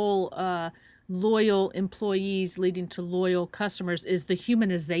this whole loyal employees leading to loyal customers is the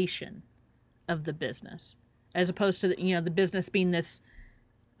humanization of the business, as opposed to the business being this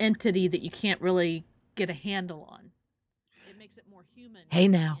entity that you can't really get a handle on. It makes it more human. Hey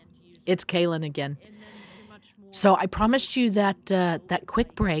now, it's Kaylin again. So I promised you that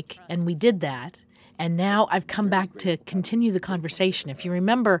quick break, and we did that. And now I've come back to continue the conversation. If you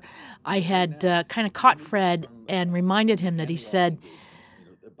remember, I had kind of caught Fred and reminded him that he said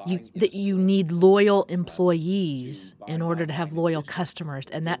that you need loyal employees in order to have loyal customers.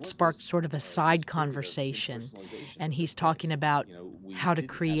 And that sparked sort of a side conversation. And he's talking about how to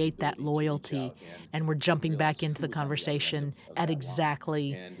create that loyalty. And we're jumping back into the conversation at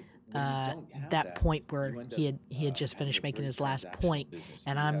exactly that point where he had just finished making his last point,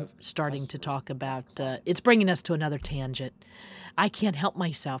 and I'm starting to talk about it's bringing us to another tangent. I can't help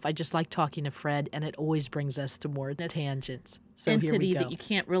myself. I just like talking to Fred, and it always brings us to more tangents. So entity here we go. that you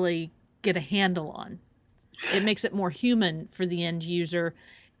can't really get a handle on. It makes it more human for the end user,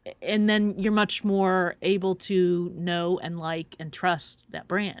 and then you're much more able to know and like and trust that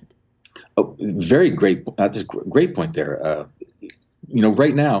brand. Oh, very great. That's a great point there.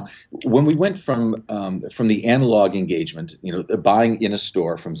 Right now, when we went from the analog engagement, buying in a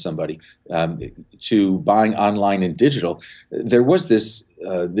store from somebody, to buying online and digital, there was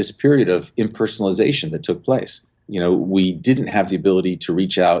this period of impersonalization that took place. We didn't have the ability to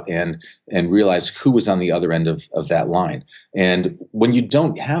reach out and realize who was on the other end of that line. And when you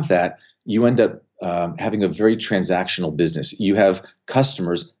don't have that, you end up having a very transactional business. You have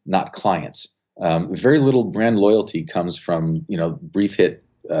customers, not clients. Very little brand loyalty comes from brief hit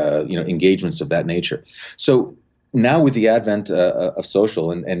engagements of that nature. So now with the advent of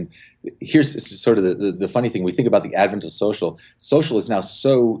social, and here's sort of the funny thing: we think about the advent of social. Social is now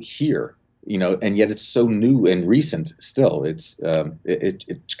so here, and yet it's so new and recent still. It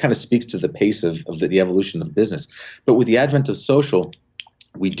kind of speaks to the pace of the evolution of business. But with the advent of social,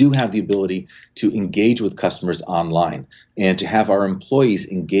 we do have the ability to engage with customers online and to have our employees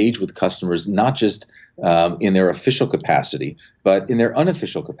engage with customers not just in their official capacity, but in their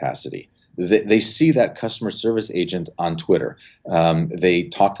unofficial capacity. They see that customer service agent on Twitter. They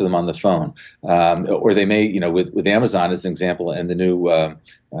talk to them on the phone, or they may, with Amazon as an example, and the new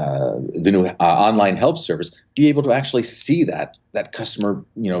online help service, be able to actually see that customer,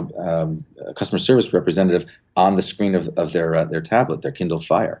 customer service representative on the screen of their tablet, their Kindle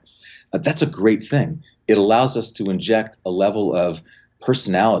Fire. That's a great thing. It allows us to inject a level of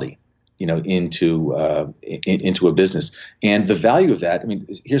personality into a business. And the value of that,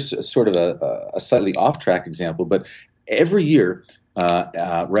 here's sort of a slightly off-track example, but every year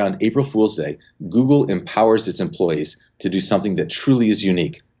around April Fool's Day, Google empowers its employees to do something that truly is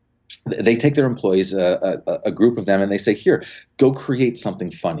unique. They take their employees, a group of them, and they say, here, go create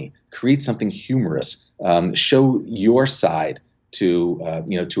something funny, create something humorous, show your side to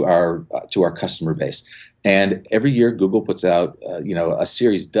our customer base. And every year, Google puts out, a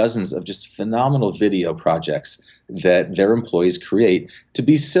series, dozens of just phenomenal video projects that their employees create to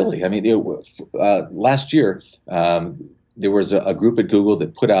be silly. Last year, there was a group at Google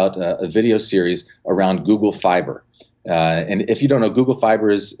that put out a video series around Google Fiber. And if you don't know, Google Fiber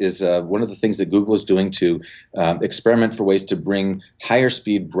is one of the things that Google is doing to experiment for ways to bring higher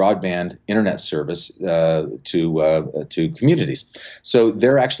speed broadband internet service to communities. So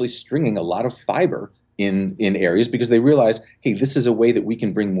they're actually stringing a lot of fiber in areas because they realize, hey, this is a way that we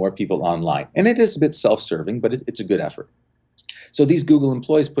can bring more people online. And it is a bit self-serving, but it's a good effort. So these Google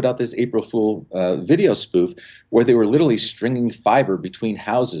employees put out this April Fool video spoof where they were literally stringing fiber between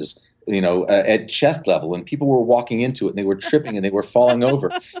houses, at chest level, and people were walking into it and they were tripping and they were falling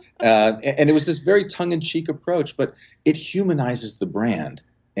over. And it was this very tongue-in-cheek approach, but it humanizes the brand.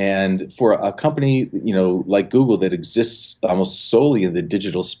 And for a company, like Google that exists almost solely in the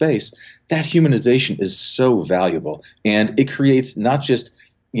digital space, that humanization is so valuable. And it creates not just,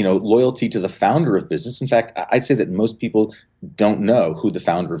 loyalty to the founder of business. In fact, I'd say that most people don't know who the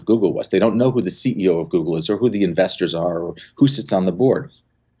founder of Google was. They don't know who the CEO of Google is or who the investors are or who sits on the board.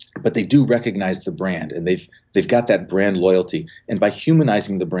 but they do recognize the brand, and they've got that brand loyalty. And by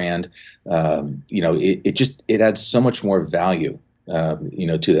humanizing the brand, it adds so much more value,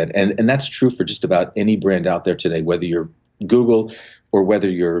 to that. And that's true for just about any brand out there today, whether you're Google or whether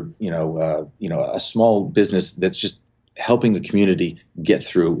you're, a small business that's just helping the community get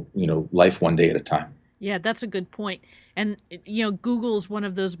through, life one day at a time. Yeah, that's a good point. And, Google's one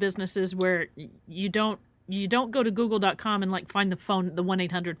of those businesses where you don't go to google.com and find the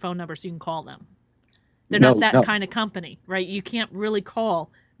 1-800 phone number so you can call them. They're not that kind of company, right? You can't really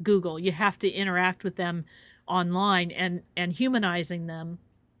call Google. You have to interact with them online, and humanizing them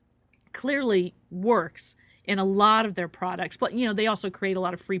clearly works in a lot of their products. But, they also create a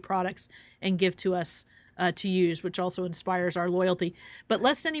lot of free products and give to us to use, which also inspires our loyalty. But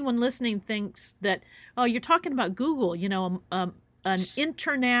lest anyone listening thinks that, oh, you're talking about Google, an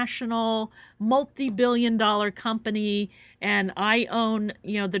international multi-billion-dollar company, and I own,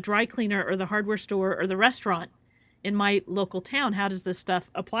 the dry cleaner or the hardware store or the restaurant in my local town. How does this stuff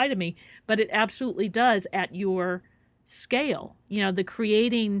apply to me? But it absolutely does at your scale. The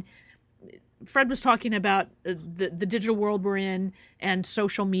creating. Fred was talking about the digital world we're in and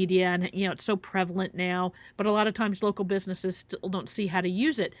social media, and it's so prevalent now. But a lot of times local businesses still don't see how to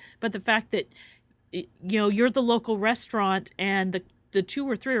use it. But the fact that you're the local restaurant, and the 2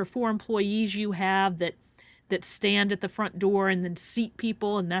 or 3 or 4 employees you have that stand at the front door and then seat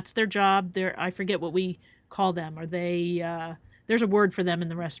people, and that's their job. I forget what we call them. Are they? There's a word for them in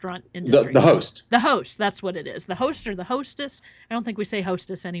the restaurant industry. The host. The host. That's what it is. The host or the hostess. I don't think we say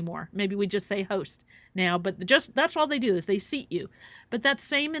hostess anymore. Maybe we just say host now. But that's all they do is they seat you. But that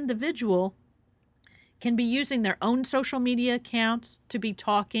same individual can be using their own social media accounts to be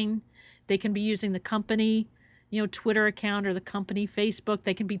talking. They can be using the company, Twitter account, or the company Facebook.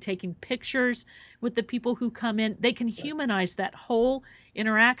 They can be taking pictures with the people who come in. They can humanize that whole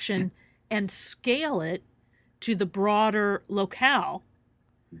interaction and scale it to the broader locale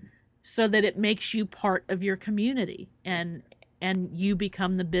so that it makes you part of your community, and you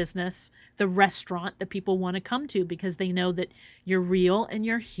become the business, the restaurant that people want to come to because they know that you're real and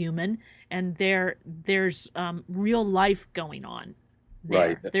you're human, and there's real life going on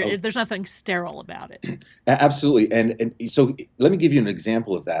there. Right. There's nothing sterile about it. Absolutely. And so let me give you an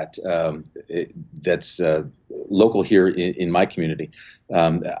example of that that's local here in my community.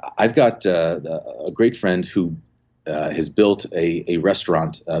 I've got a great friend who has built a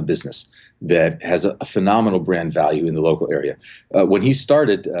restaurant business that has a phenomenal brand value in the local area. When he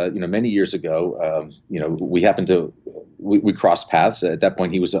started, many years ago, we happened to we crossed paths. At that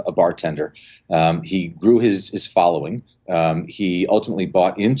point, he was a bartender. He grew his following. He ultimately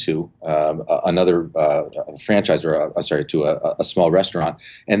bought into another franchise, to a small restaurant,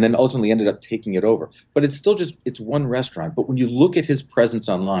 and then ultimately ended up taking it over. But it's still it's one restaurant. But when you look at his presence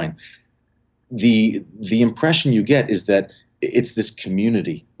online, the impression you get is that it's this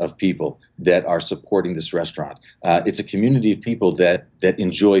community of people that are supporting this restaurant. It's a community of people that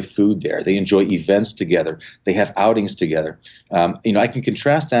enjoy food there. They enjoy events together. They have outings together. I can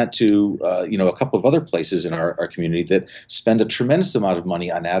contrast that to a couple of other places in our community that spend a tremendous amount of money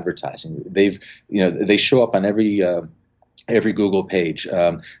on advertising. They show up on every Google page.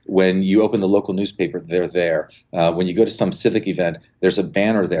 When you open the local newspaper, they're there. When you go to some civic event, there's a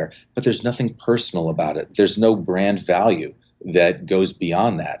banner there, but there's nothing personal about it. There's no brand value that goes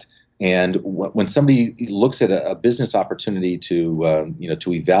beyond that. And when somebody looks at a business opportunity to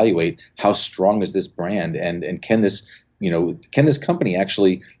evaluate how strong is this brand, and can this company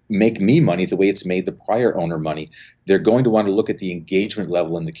actually make me money the way it's made the prior owner money, they're going to want to look at the engagement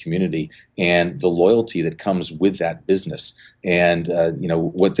level in the community and the loyalty that comes with that business. And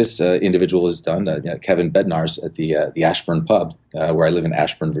what this individual has done, Kevin Bednarz at the Ashburn Pub, where I live in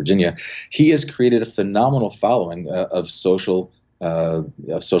Ashburn, Virginia, he has created a phenomenal following of social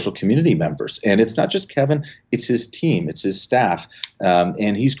community members. And it's not just Kevin; it's his team, it's his staff,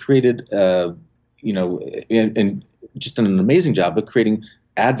 and he's created. And just done an amazing job of creating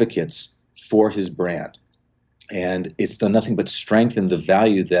advocates for his brand. And it's done nothing but strengthen the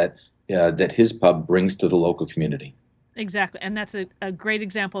value that his pub brings to the local community. Exactly. And that's a great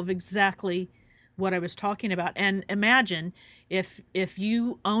example of exactly what I was talking about. And imagine if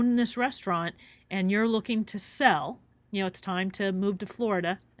you own this restaurant and you're looking to sell, it's time to move to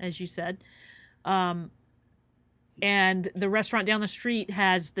Florida, as you said, and the restaurant down the street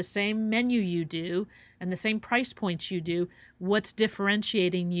has the same menu you do and the same price points you do. What's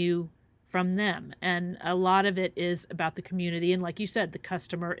differentiating you from them? And a lot of it is about the community and, like you said, the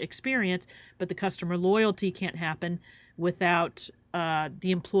customer experience, but the customer loyalty can't happen without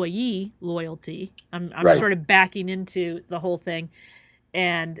the employee loyalty. I'm Right. sort of backing into the whole thing.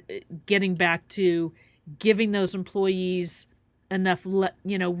 and getting back to giving those employees enough,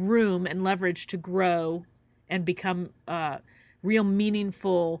 room and leverage to grow and become real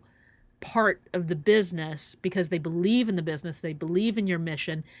meaningful part of the business because they believe in the business, they believe in your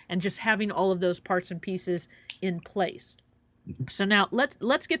mission, and just having all of those parts and pieces in place. So now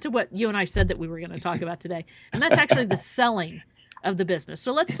let's get to what you and I said that we were going to talk about today, and that's actually the selling of the business.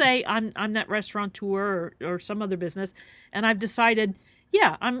 So let's say I'm that restaurateur or some other business, and I've decided,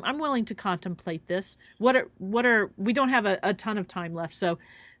 yeah, I'm willing to contemplate this. We don't have a ton of time left, so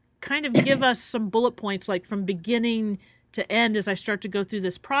kind of give us some bullet points, like from beginning to end as I start to go through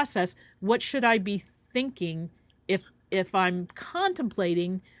this process. What should I be thinking if I'm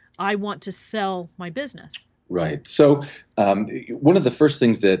contemplating I want to sell my business? Right. So one of the first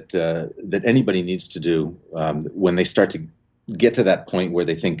things that anybody needs to do when they start to get to that point where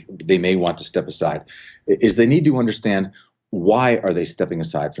they think they may want to step aside is they need to understand, why are they stepping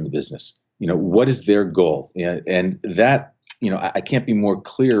aside from the business? What is their goal? And that, I can't be more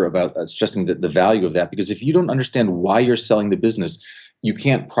clear about stressing the value of that, because if you don't understand why you're selling the business, you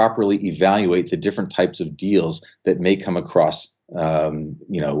can't properly evaluate the different types of deals that may come across, in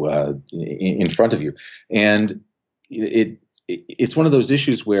front of you. And it's one of those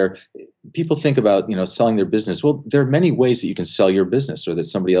issues where people think about, selling their business. Well, there are many ways that you can sell your business or that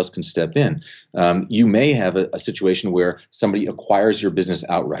somebody else can step in. You may have a situation where somebody acquires your business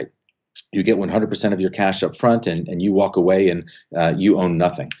outright. You get 100% of your cash up front and you walk away and you own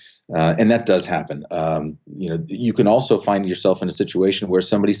nothing. And that does happen. You can also find yourself in a situation where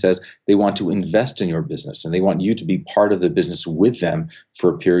somebody says they want to invest in your business and they want you to be part of the business with them for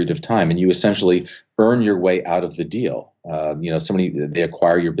a period of time. And you essentially earn your way out of the deal. They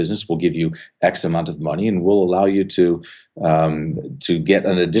acquire your business, will give you X amount of money and will allow you to get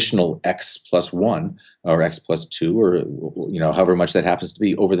an additional X plus 1 or X plus 2 or, however much that happens to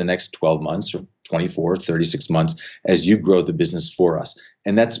be over the next 12 months or 24, 36 months as you grow the business for us.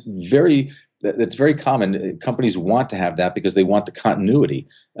 And that's very common. Companies want to have that because they want the continuity.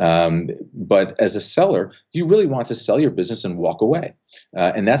 But as a seller, you really want to sell your business and walk away.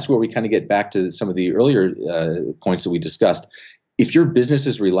 And that's where we kind of get back to some of the earlier points that we discussed. If your business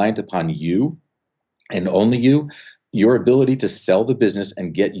is reliant upon you and only you, your ability to sell the business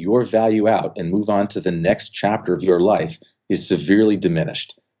and get your value out and move on to the next chapter of your life is severely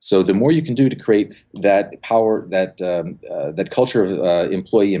diminished. So the more you can do to create that power, that culture of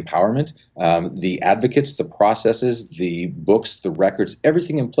employee empowerment, the advocates, the processes, the books, the records,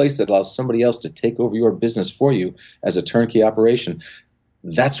 everything in place that allows somebody else to take over your business for you as a turnkey operation,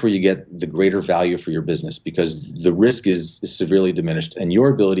 that's where you get the greater value for your business, because the risk is severely diminished and your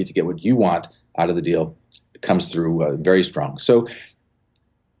ability to get what you want out of the deal comes through very strong. So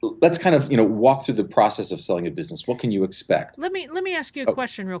let's kind of walk through the process of selling a business. What can you expect? Let me ask you a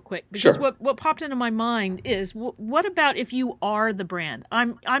question real quick, because sure. what popped into my mind is, what about if you are the brand?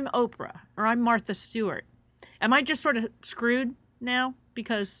 I'm Oprah or I'm Martha Stewart. Am I just sort of screwed now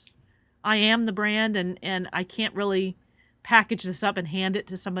because I am the brand and I can't really package this up and hand it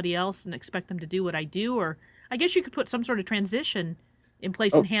to somebody else and expect them to do what I do? Or I guess you could put some sort of transition in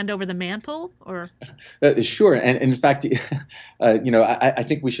place and hand over the mantle, or? Sure. And in fact, I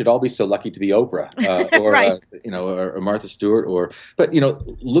think we should all be so lucky to be Oprah or, right. Or Martha Stewart but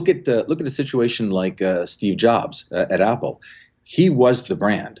look at a situation like Steve Jobs at Apple. He was the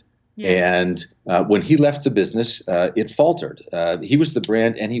brand. Yeah. And when he left the business, it faltered. He was the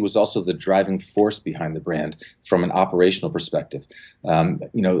brand, and he was also the driving force behind the brand from an operational perspective.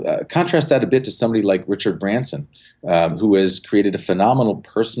 Contrast that a bit to somebody like Richard Branson, who has created a phenomenal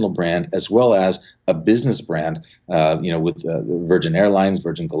personal brand as well as a business brand. With Virgin Airlines,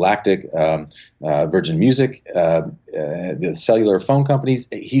 Virgin Galactic, Virgin Music, the cellular phone companies.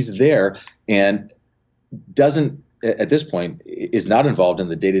 He's there and doesn't. At this point, is not involved in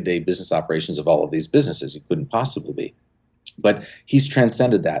the day-to-day business operations of all of these businesses. He couldn't possibly be. But he's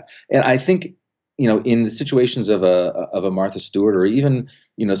transcended that. And I think, in the situations of a Martha Stewart, or even,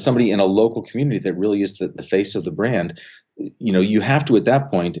 somebody in a local community that really is the face of the brand, you have to, at that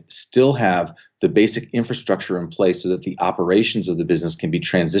point, still have the basic infrastructure in place so that the operations of the business can be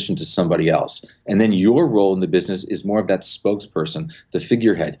transitioned to somebody else. And then your role in the business is more of that spokesperson, the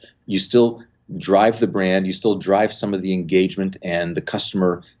figurehead. You still drive the brand, you still drive some of the engagement and the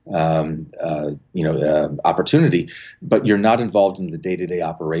customer opportunity, but you're not involved in the day-to-day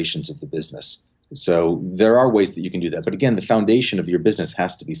operations of the business. So there are ways that you can do that. But again, the foundation of your business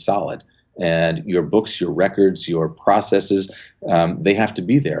has to be solid. And your books, your records, your processes, they have to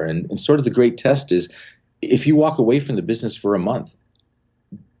be there. And sort of the great test is, if you walk away from the business for a month,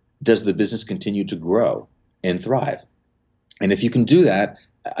 does the business continue to grow and thrive? And if you can do that,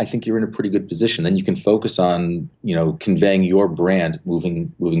 I think you're in a pretty good position. Then you can focus on, conveying your brand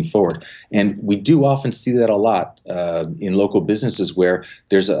moving forward. And we do often see that a lot in local businesses where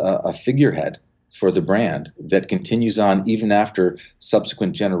there's a figurehead for the brand that continues on even after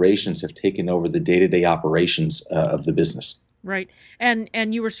subsequent generations have taken over the day-to-day operations of the business. Right.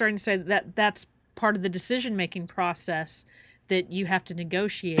 And you were starting to say that that's part of the decision-making process that you have to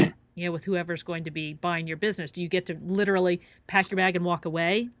negotiate, with whoever's going to be buying your business. Do you get to literally pack your bag and walk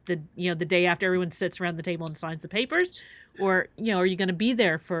away the day after everyone sits around the table and signs the papers? Or, are you going to be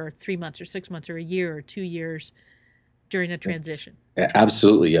there for 3 months or 6 months or a year or 2 years during a transition?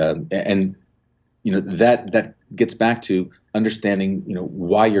 Absolutely. And that gets back to understanding,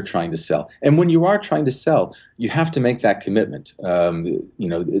 why you're trying to sell. And when you are trying to sell, you have to make that commitment.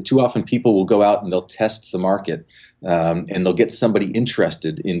 Too often people will go out and they'll test the market and they'll get somebody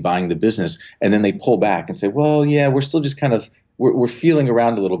interested in buying the business. And then they pull back and say, well, yeah, we're still just kind of, we're feeling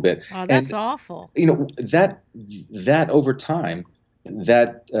around a little bit. Oh, that's awful. That over time,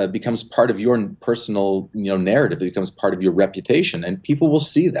 that becomes part of your personal, narrative. It becomes part of your reputation, and people will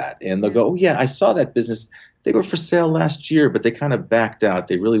see that, and they'll go, "Oh yeah, I saw that business. They were for sale last year, but they kind of backed out.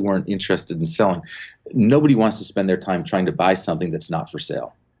 They really weren't interested in selling." Nobody wants to spend their time trying to buy something that's not for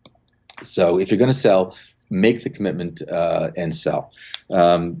sale. So if you're going to sell, make the commitment and sell.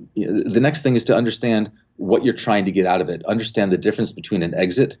 The next thing is to understand what you're trying to get out of it. Understand the difference between an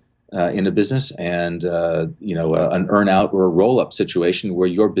exit in a business and an earn out or a roll up situation where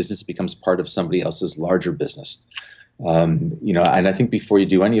your business becomes part of somebody else's larger business. And I think before you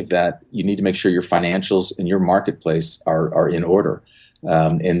do any of that, you need to make sure your financials and your marketplace are in order,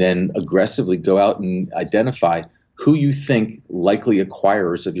 and then aggressively go out and identify who you think likely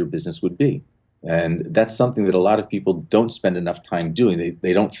acquirers of your business would be. And that's something that a lot of people don't spend enough time doing.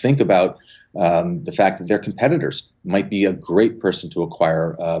 They don't think about the fact that their competitors might be a great person to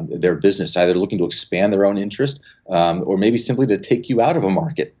acquire their business, either looking to expand their own interest or maybe simply to take you out of a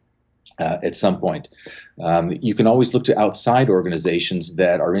market at some point. You can always look to outside organizations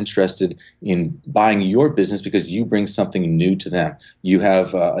that are interested in buying your business because you bring something new to them. You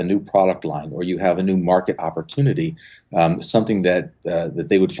have a new product line, or you have a new market opportunity, something that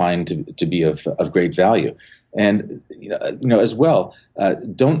they would find to be of great value. And as well,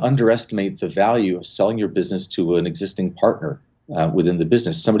 don't underestimate the value of selling your business to an existing partner within the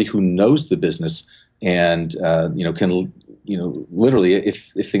business, somebody who knows the business and can literally,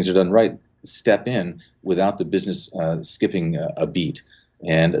 if things are done right, step in without the business skipping a beat.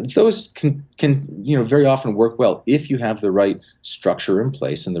 And those can very often work well if you have the right structure in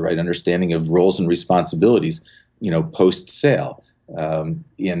place and the right understanding of roles and responsibilities, post sale. And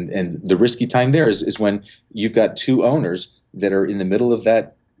the risky time there is when you've got two owners that are in the middle of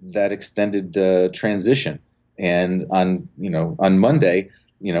that extended transition. And on Monday,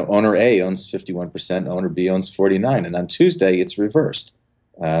 owner A owns 51%, owner B owns 49%, and on Tuesday it's reversed.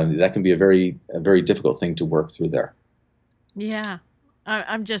 That can be a very difficult thing to work through there. Yeah,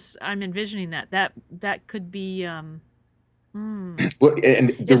 I'm envisioning that could be. Well, and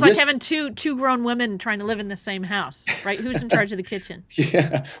it's like having two grown women trying to live in the same house, right? Who's in charge of the kitchen?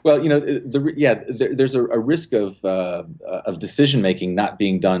 Yeah, well, there's a risk of decision making not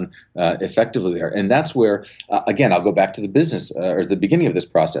being done effectively there, and that's where again I'll go back to the business or the beginning of this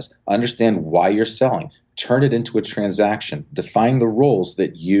process. Understand why you're selling, turn it into a transaction, define the roles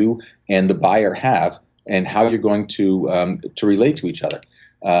that you and the buyer have, and how you're going to relate to each other.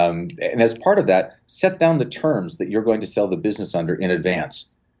 And as part of that, set down the terms that you're going to sell the business under in advance.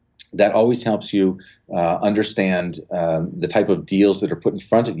 That always helps you understand the type of deals that are put in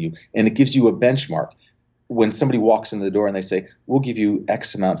front of you, and it gives you a benchmark. When somebody walks in the door and they say, we'll give you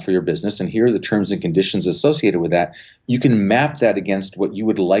X amount for your business, and here are the terms and conditions associated with that, you can map that against what you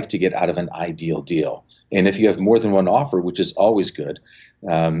would like to get out of an ideal deal. And if you have more than one offer, which is always good,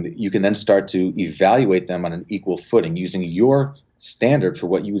 you can then start to evaluate them on an equal footing using your standard for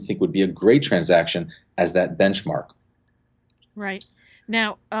what you would think would be a great transaction as that benchmark. Right.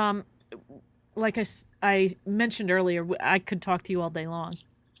 Now, like I mentioned earlier, I could talk to you all day long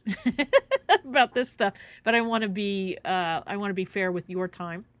about this stuff, but I want to be fair with your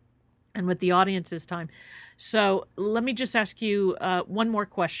time and with the audience's time. So let me just ask you one more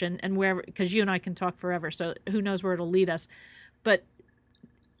question, and because you and I can talk forever, so who knows where it'll lead us. But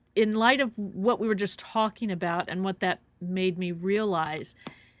in light of what we were just talking about and what that made me realize,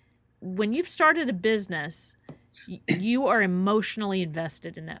 when you've started a business, you are emotionally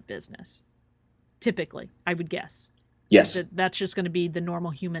invested in that business. Typically, I would guess. Yes. That's just going to be the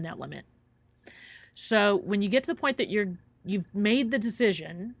normal human element. So when you get to the point that you're you've made the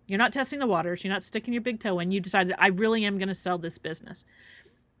decision. You're not testing the waters. You're not sticking your big toe in. You decided, I really am going to sell this business.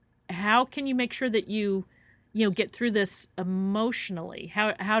 How can you make sure that you get through this emotionally?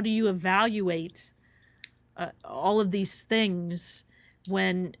 How do you evaluate all of these things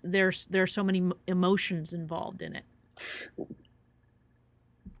when there are so many emotions involved in it?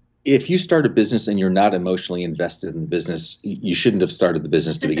 If you start a business and you're not emotionally invested in the business, you shouldn't have started the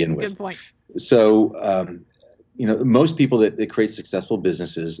business to begin with. Good point. So, most people that create successful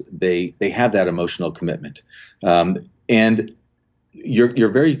businesses, they have that emotional commitment. And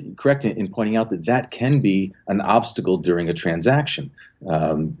you're very correct in pointing out that can be an obstacle during a transaction.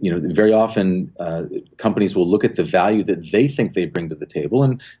 Very often companies will look at the value that they think they bring to the table,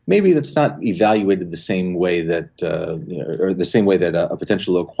 and maybe that's not evaluated the same way that a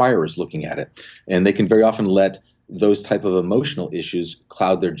potential acquirer is looking at it. And they can very often let those type of emotional issues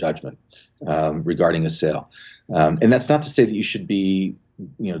cloud their judgment regarding a sale. And that's not to say that you should be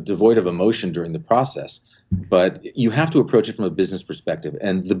devoid of emotion during the process. But you have to approach it from a business perspective.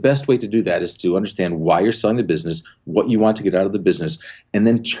 And the best way to do that is to understand why you're selling the business, what you want to get out of the business, and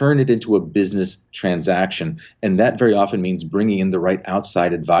then turn it into a business transaction. And that very often means bringing in the right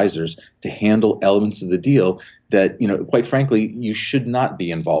outside advisors to handle elements of the deal that, quite frankly, you should not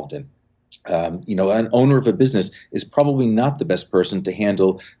be involved in. An owner of a business is probably not the best person to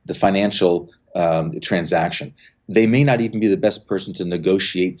handle the financial transaction. They may not even be the best person to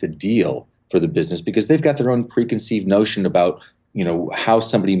negotiate the deal for the business because they've got their own preconceived notion about how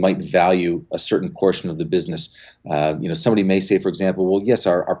somebody might value a certain portion of the business. Somebody may say, for example, well, yes,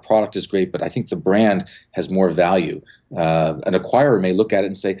 our product is great, but I think the brand has more value. An acquirer may look at it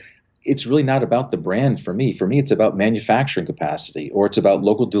and say, it's really not about the brand for me. For me, it's about manufacturing capacity, or it's about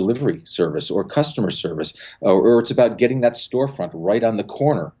local delivery service or customer service, or it's about getting that storefront right on the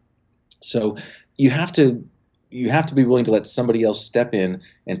corner. So you have to be willing to let somebody else step in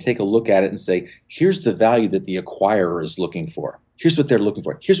and take a look at it and say, here's the value that the acquirer is looking for. Here's what they're looking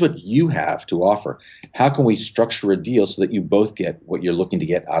for. Here's what you have to offer. How can we structure a deal so that you both get what you're looking to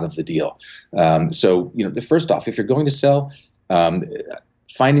get out of the deal? First off, if you're going to sell,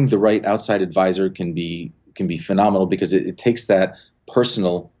 finding the right outside advisor can be phenomenal because it takes that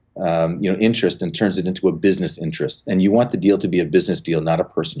personal interest and turns it into a business interest. And you want the deal to be a business deal, not a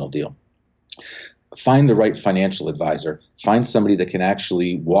personal deal. Find the right financial advisor. Find somebody that can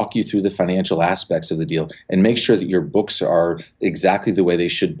actually walk you through the financial aspects of the deal and make sure that your books are exactly the way they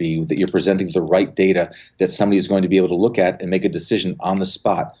should be, that you're presenting the right data that somebody is going to be able to look at and make a decision on the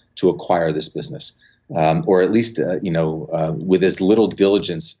spot to acquire this business, or at least with as little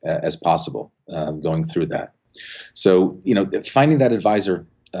diligence as possible going through that. So, finding that advisor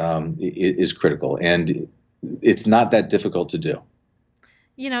is critical, and it's not that difficult to do.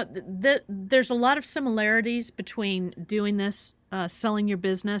 There's a lot of similarities between doing this, selling your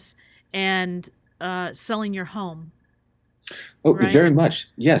business, and selling your home. Oh, right? Very much.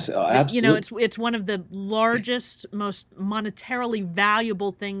 Yes, absolutely. It's one of the largest, most monetarily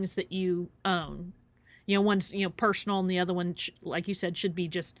valuable things that you own. One's personal, and the other one, like you said, should be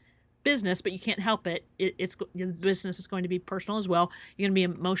just business, but you can't help it. Your business is going to be personal as well. You're going to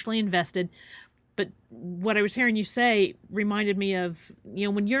be emotionally invested. But what I was hearing you say reminded me of,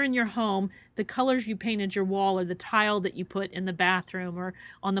 when you're in your home, the colors you painted your wall or the tile that you put in the bathroom or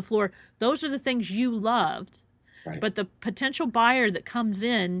on the floor, those are the things you loved. Right. But the potential buyer that comes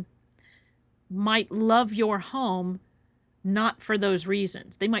in might love your home not for those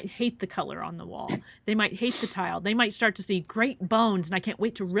reasons. They might hate the color on the wall. They might hate the tile. They might start to see great bones, and I can't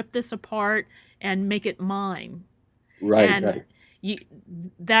wait to rip this apart and make it mine. Right.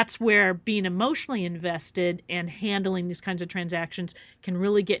 That's where being emotionally invested and handling these kinds of transactions can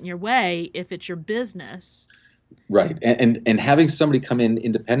really get in your way if it's your business. Right. And having somebody come in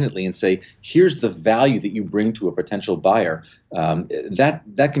independently and say, here's the value that you bring to a potential buyer,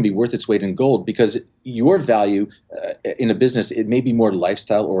 that can be worth its weight in gold, because your value in a business, it may be more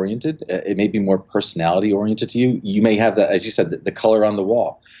lifestyle oriented. It may be more personality oriented to you. You may have, as you said, the color on the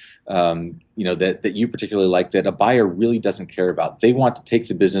wall. That you particularly like, that a buyer really doesn't care about. They want to take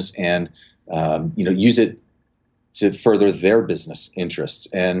the business and use it to further their business interests,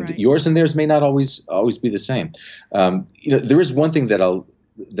 and right. Yours and theirs may not always be the same. There is one thing that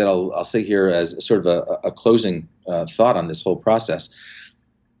I'll say here as sort of a closing thought on this whole process.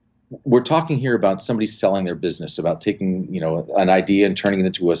 We're talking here about somebody selling their business, about taking an idea and turning it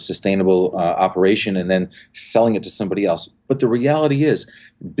into a sustainable operation and then selling it to somebody else. But the reality is,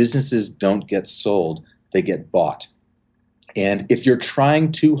 businesses don't get sold; they get bought. And if you're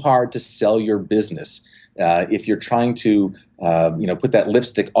trying too hard to sell your business, if you're trying to put that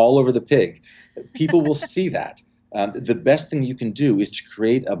lipstick all over the pig, people will see that. the best thing you can do is to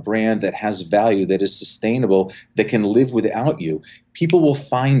create a brand that has value, that is sustainable, that can live without you. People will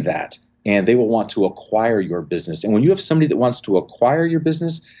find that, and they will want to acquire your business. And when you have somebody that wants to acquire your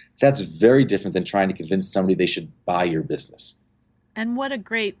business, that's very different than trying to convince somebody they should buy your business. And what a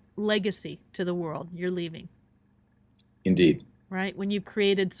great legacy to the world you're leaving. Indeed. Right? When you've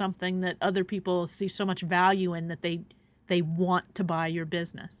created something that other people see so much value in that they want to buy your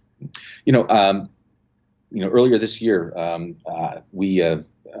business. Earlier this year,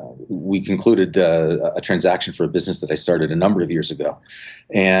 we concluded a transaction for a business that I started a number of years ago,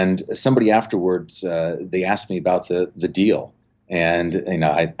 and somebody afterwards they asked me about the deal, and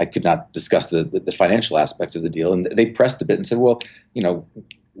I could not discuss the financial aspects of the deal, and they pressed a bit and said, well,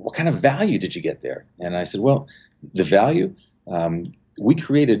 what kind of value did you get there? And I said, well, the value, we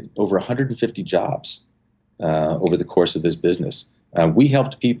created over 150 jobs over the course of this business. We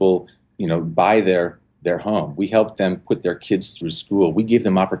helped people, buy their home. We helped them put their kids through school. We gave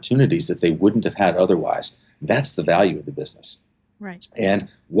them opportunities that they wouldn't have had otherwise. That's the value of the business. Right. And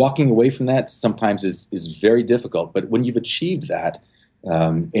walking away from that sometimes is very difficult. But when you've achieved that,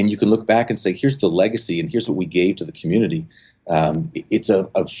 and you can look back and say, here's the legacy and here's what we gave to the community, it's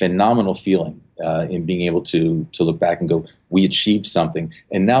a phenomenal feeling in being able to look back and go, we achieved something.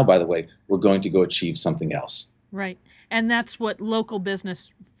 And now, by the way, we're going to go achieve something else. Right. And that's what local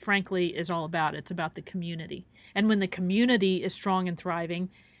business, frankly, is all about. It's about the community. And when the community is strong and thriving,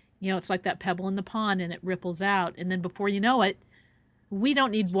 it's like that pebble in the pond and it ripples out. And then before you know it, we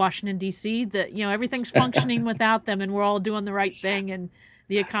don't need Washington, D.C. Everything's functioning without them and we're all doing the right thing and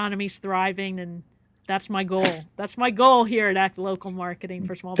the economy's thriving. And that's my goal. That's my goal here at Act Local Marketing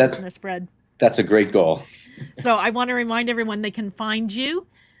for Small Business, Fred. That's a great goal. So I want to remind everyone they can find you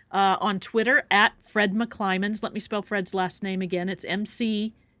on Twitter at Fred McClimans. Let me spell Fred's last name again. It's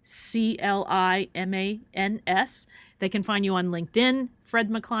McClimans. They can find you on LinkedIn, Fred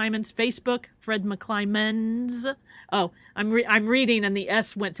McClimans, Facebook, Fred McClimans. Oh, I'm reading and the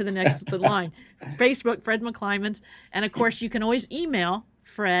S went to the next line. Facebook, Fred McClimans. And of course, you can always email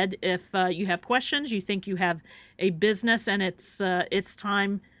Fred if you have questions, you think you have a business and it's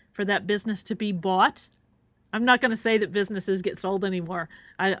time for that business to be bought. I'm not going to say that businesses get sold anymore.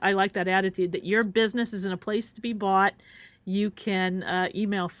 I like that attitude that your business is in a place to be bought. You can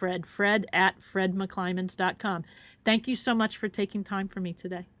email Fred at fredmcclimans.com. Thank you so much for taking time for me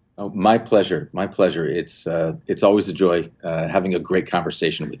today. Oh, my pleasure. My pleasure. It's always a joy having a great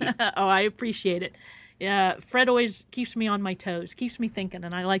conversation with you. Oh, I appreciate it. Fred always keeps me on my toes, keeps me thinking,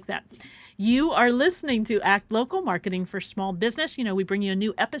 and I like that. You are listening to Act Local Marketing for Small Business. We bring you a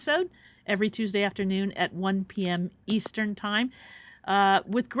new episode every Tuesday afternoon at 1 p.m. Eastern Time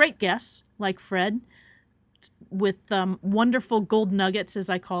with great guests like Fred, with wonderful gold nuggets, as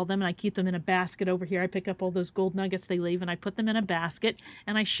I call them, and I keep them in a basket over here. I pick up all those gold nuggets they leave, and I put them in a basket,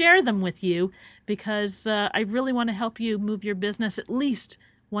 and I share them with you because I really want to help you move your business at least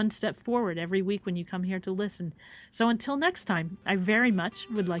one step forward every week when you come here to listen. So until next time, I very much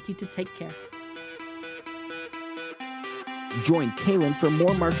would like you to take care. Join Kaylin for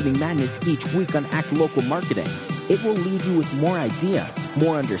more marketing madness each week on Act Local Marketing. It will leave you with more ideas,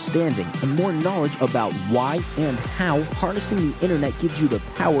 more understanding, and more knowledge about why and how harnessing the internet gives you the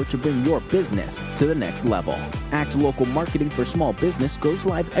power to bring your business to the next level. Act Local Marketing for Small Business goes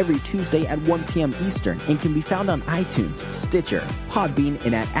live every Tuesday at 1 p.m. Eastern and can be found on iTunes, Stitcher, Podbean,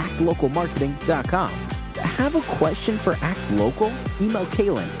 and at actlocalmarketing.com. Have a question for Act Local? Email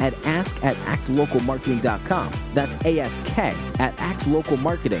Kaylin at ask@actlocalmarketing.com. That's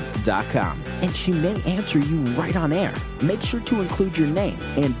ask@actlocalmarketing.com. And she may answer you right on air. Make sure to include your name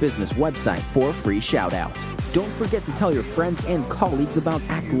and business website for a free shout out. Don't forget to tell your friends and colleagues about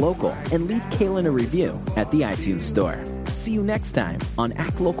Act Local and leave Kaylin a review at the iTunes Store. See you next time on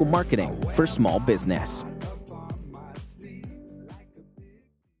Act Local Marketing for Small Business.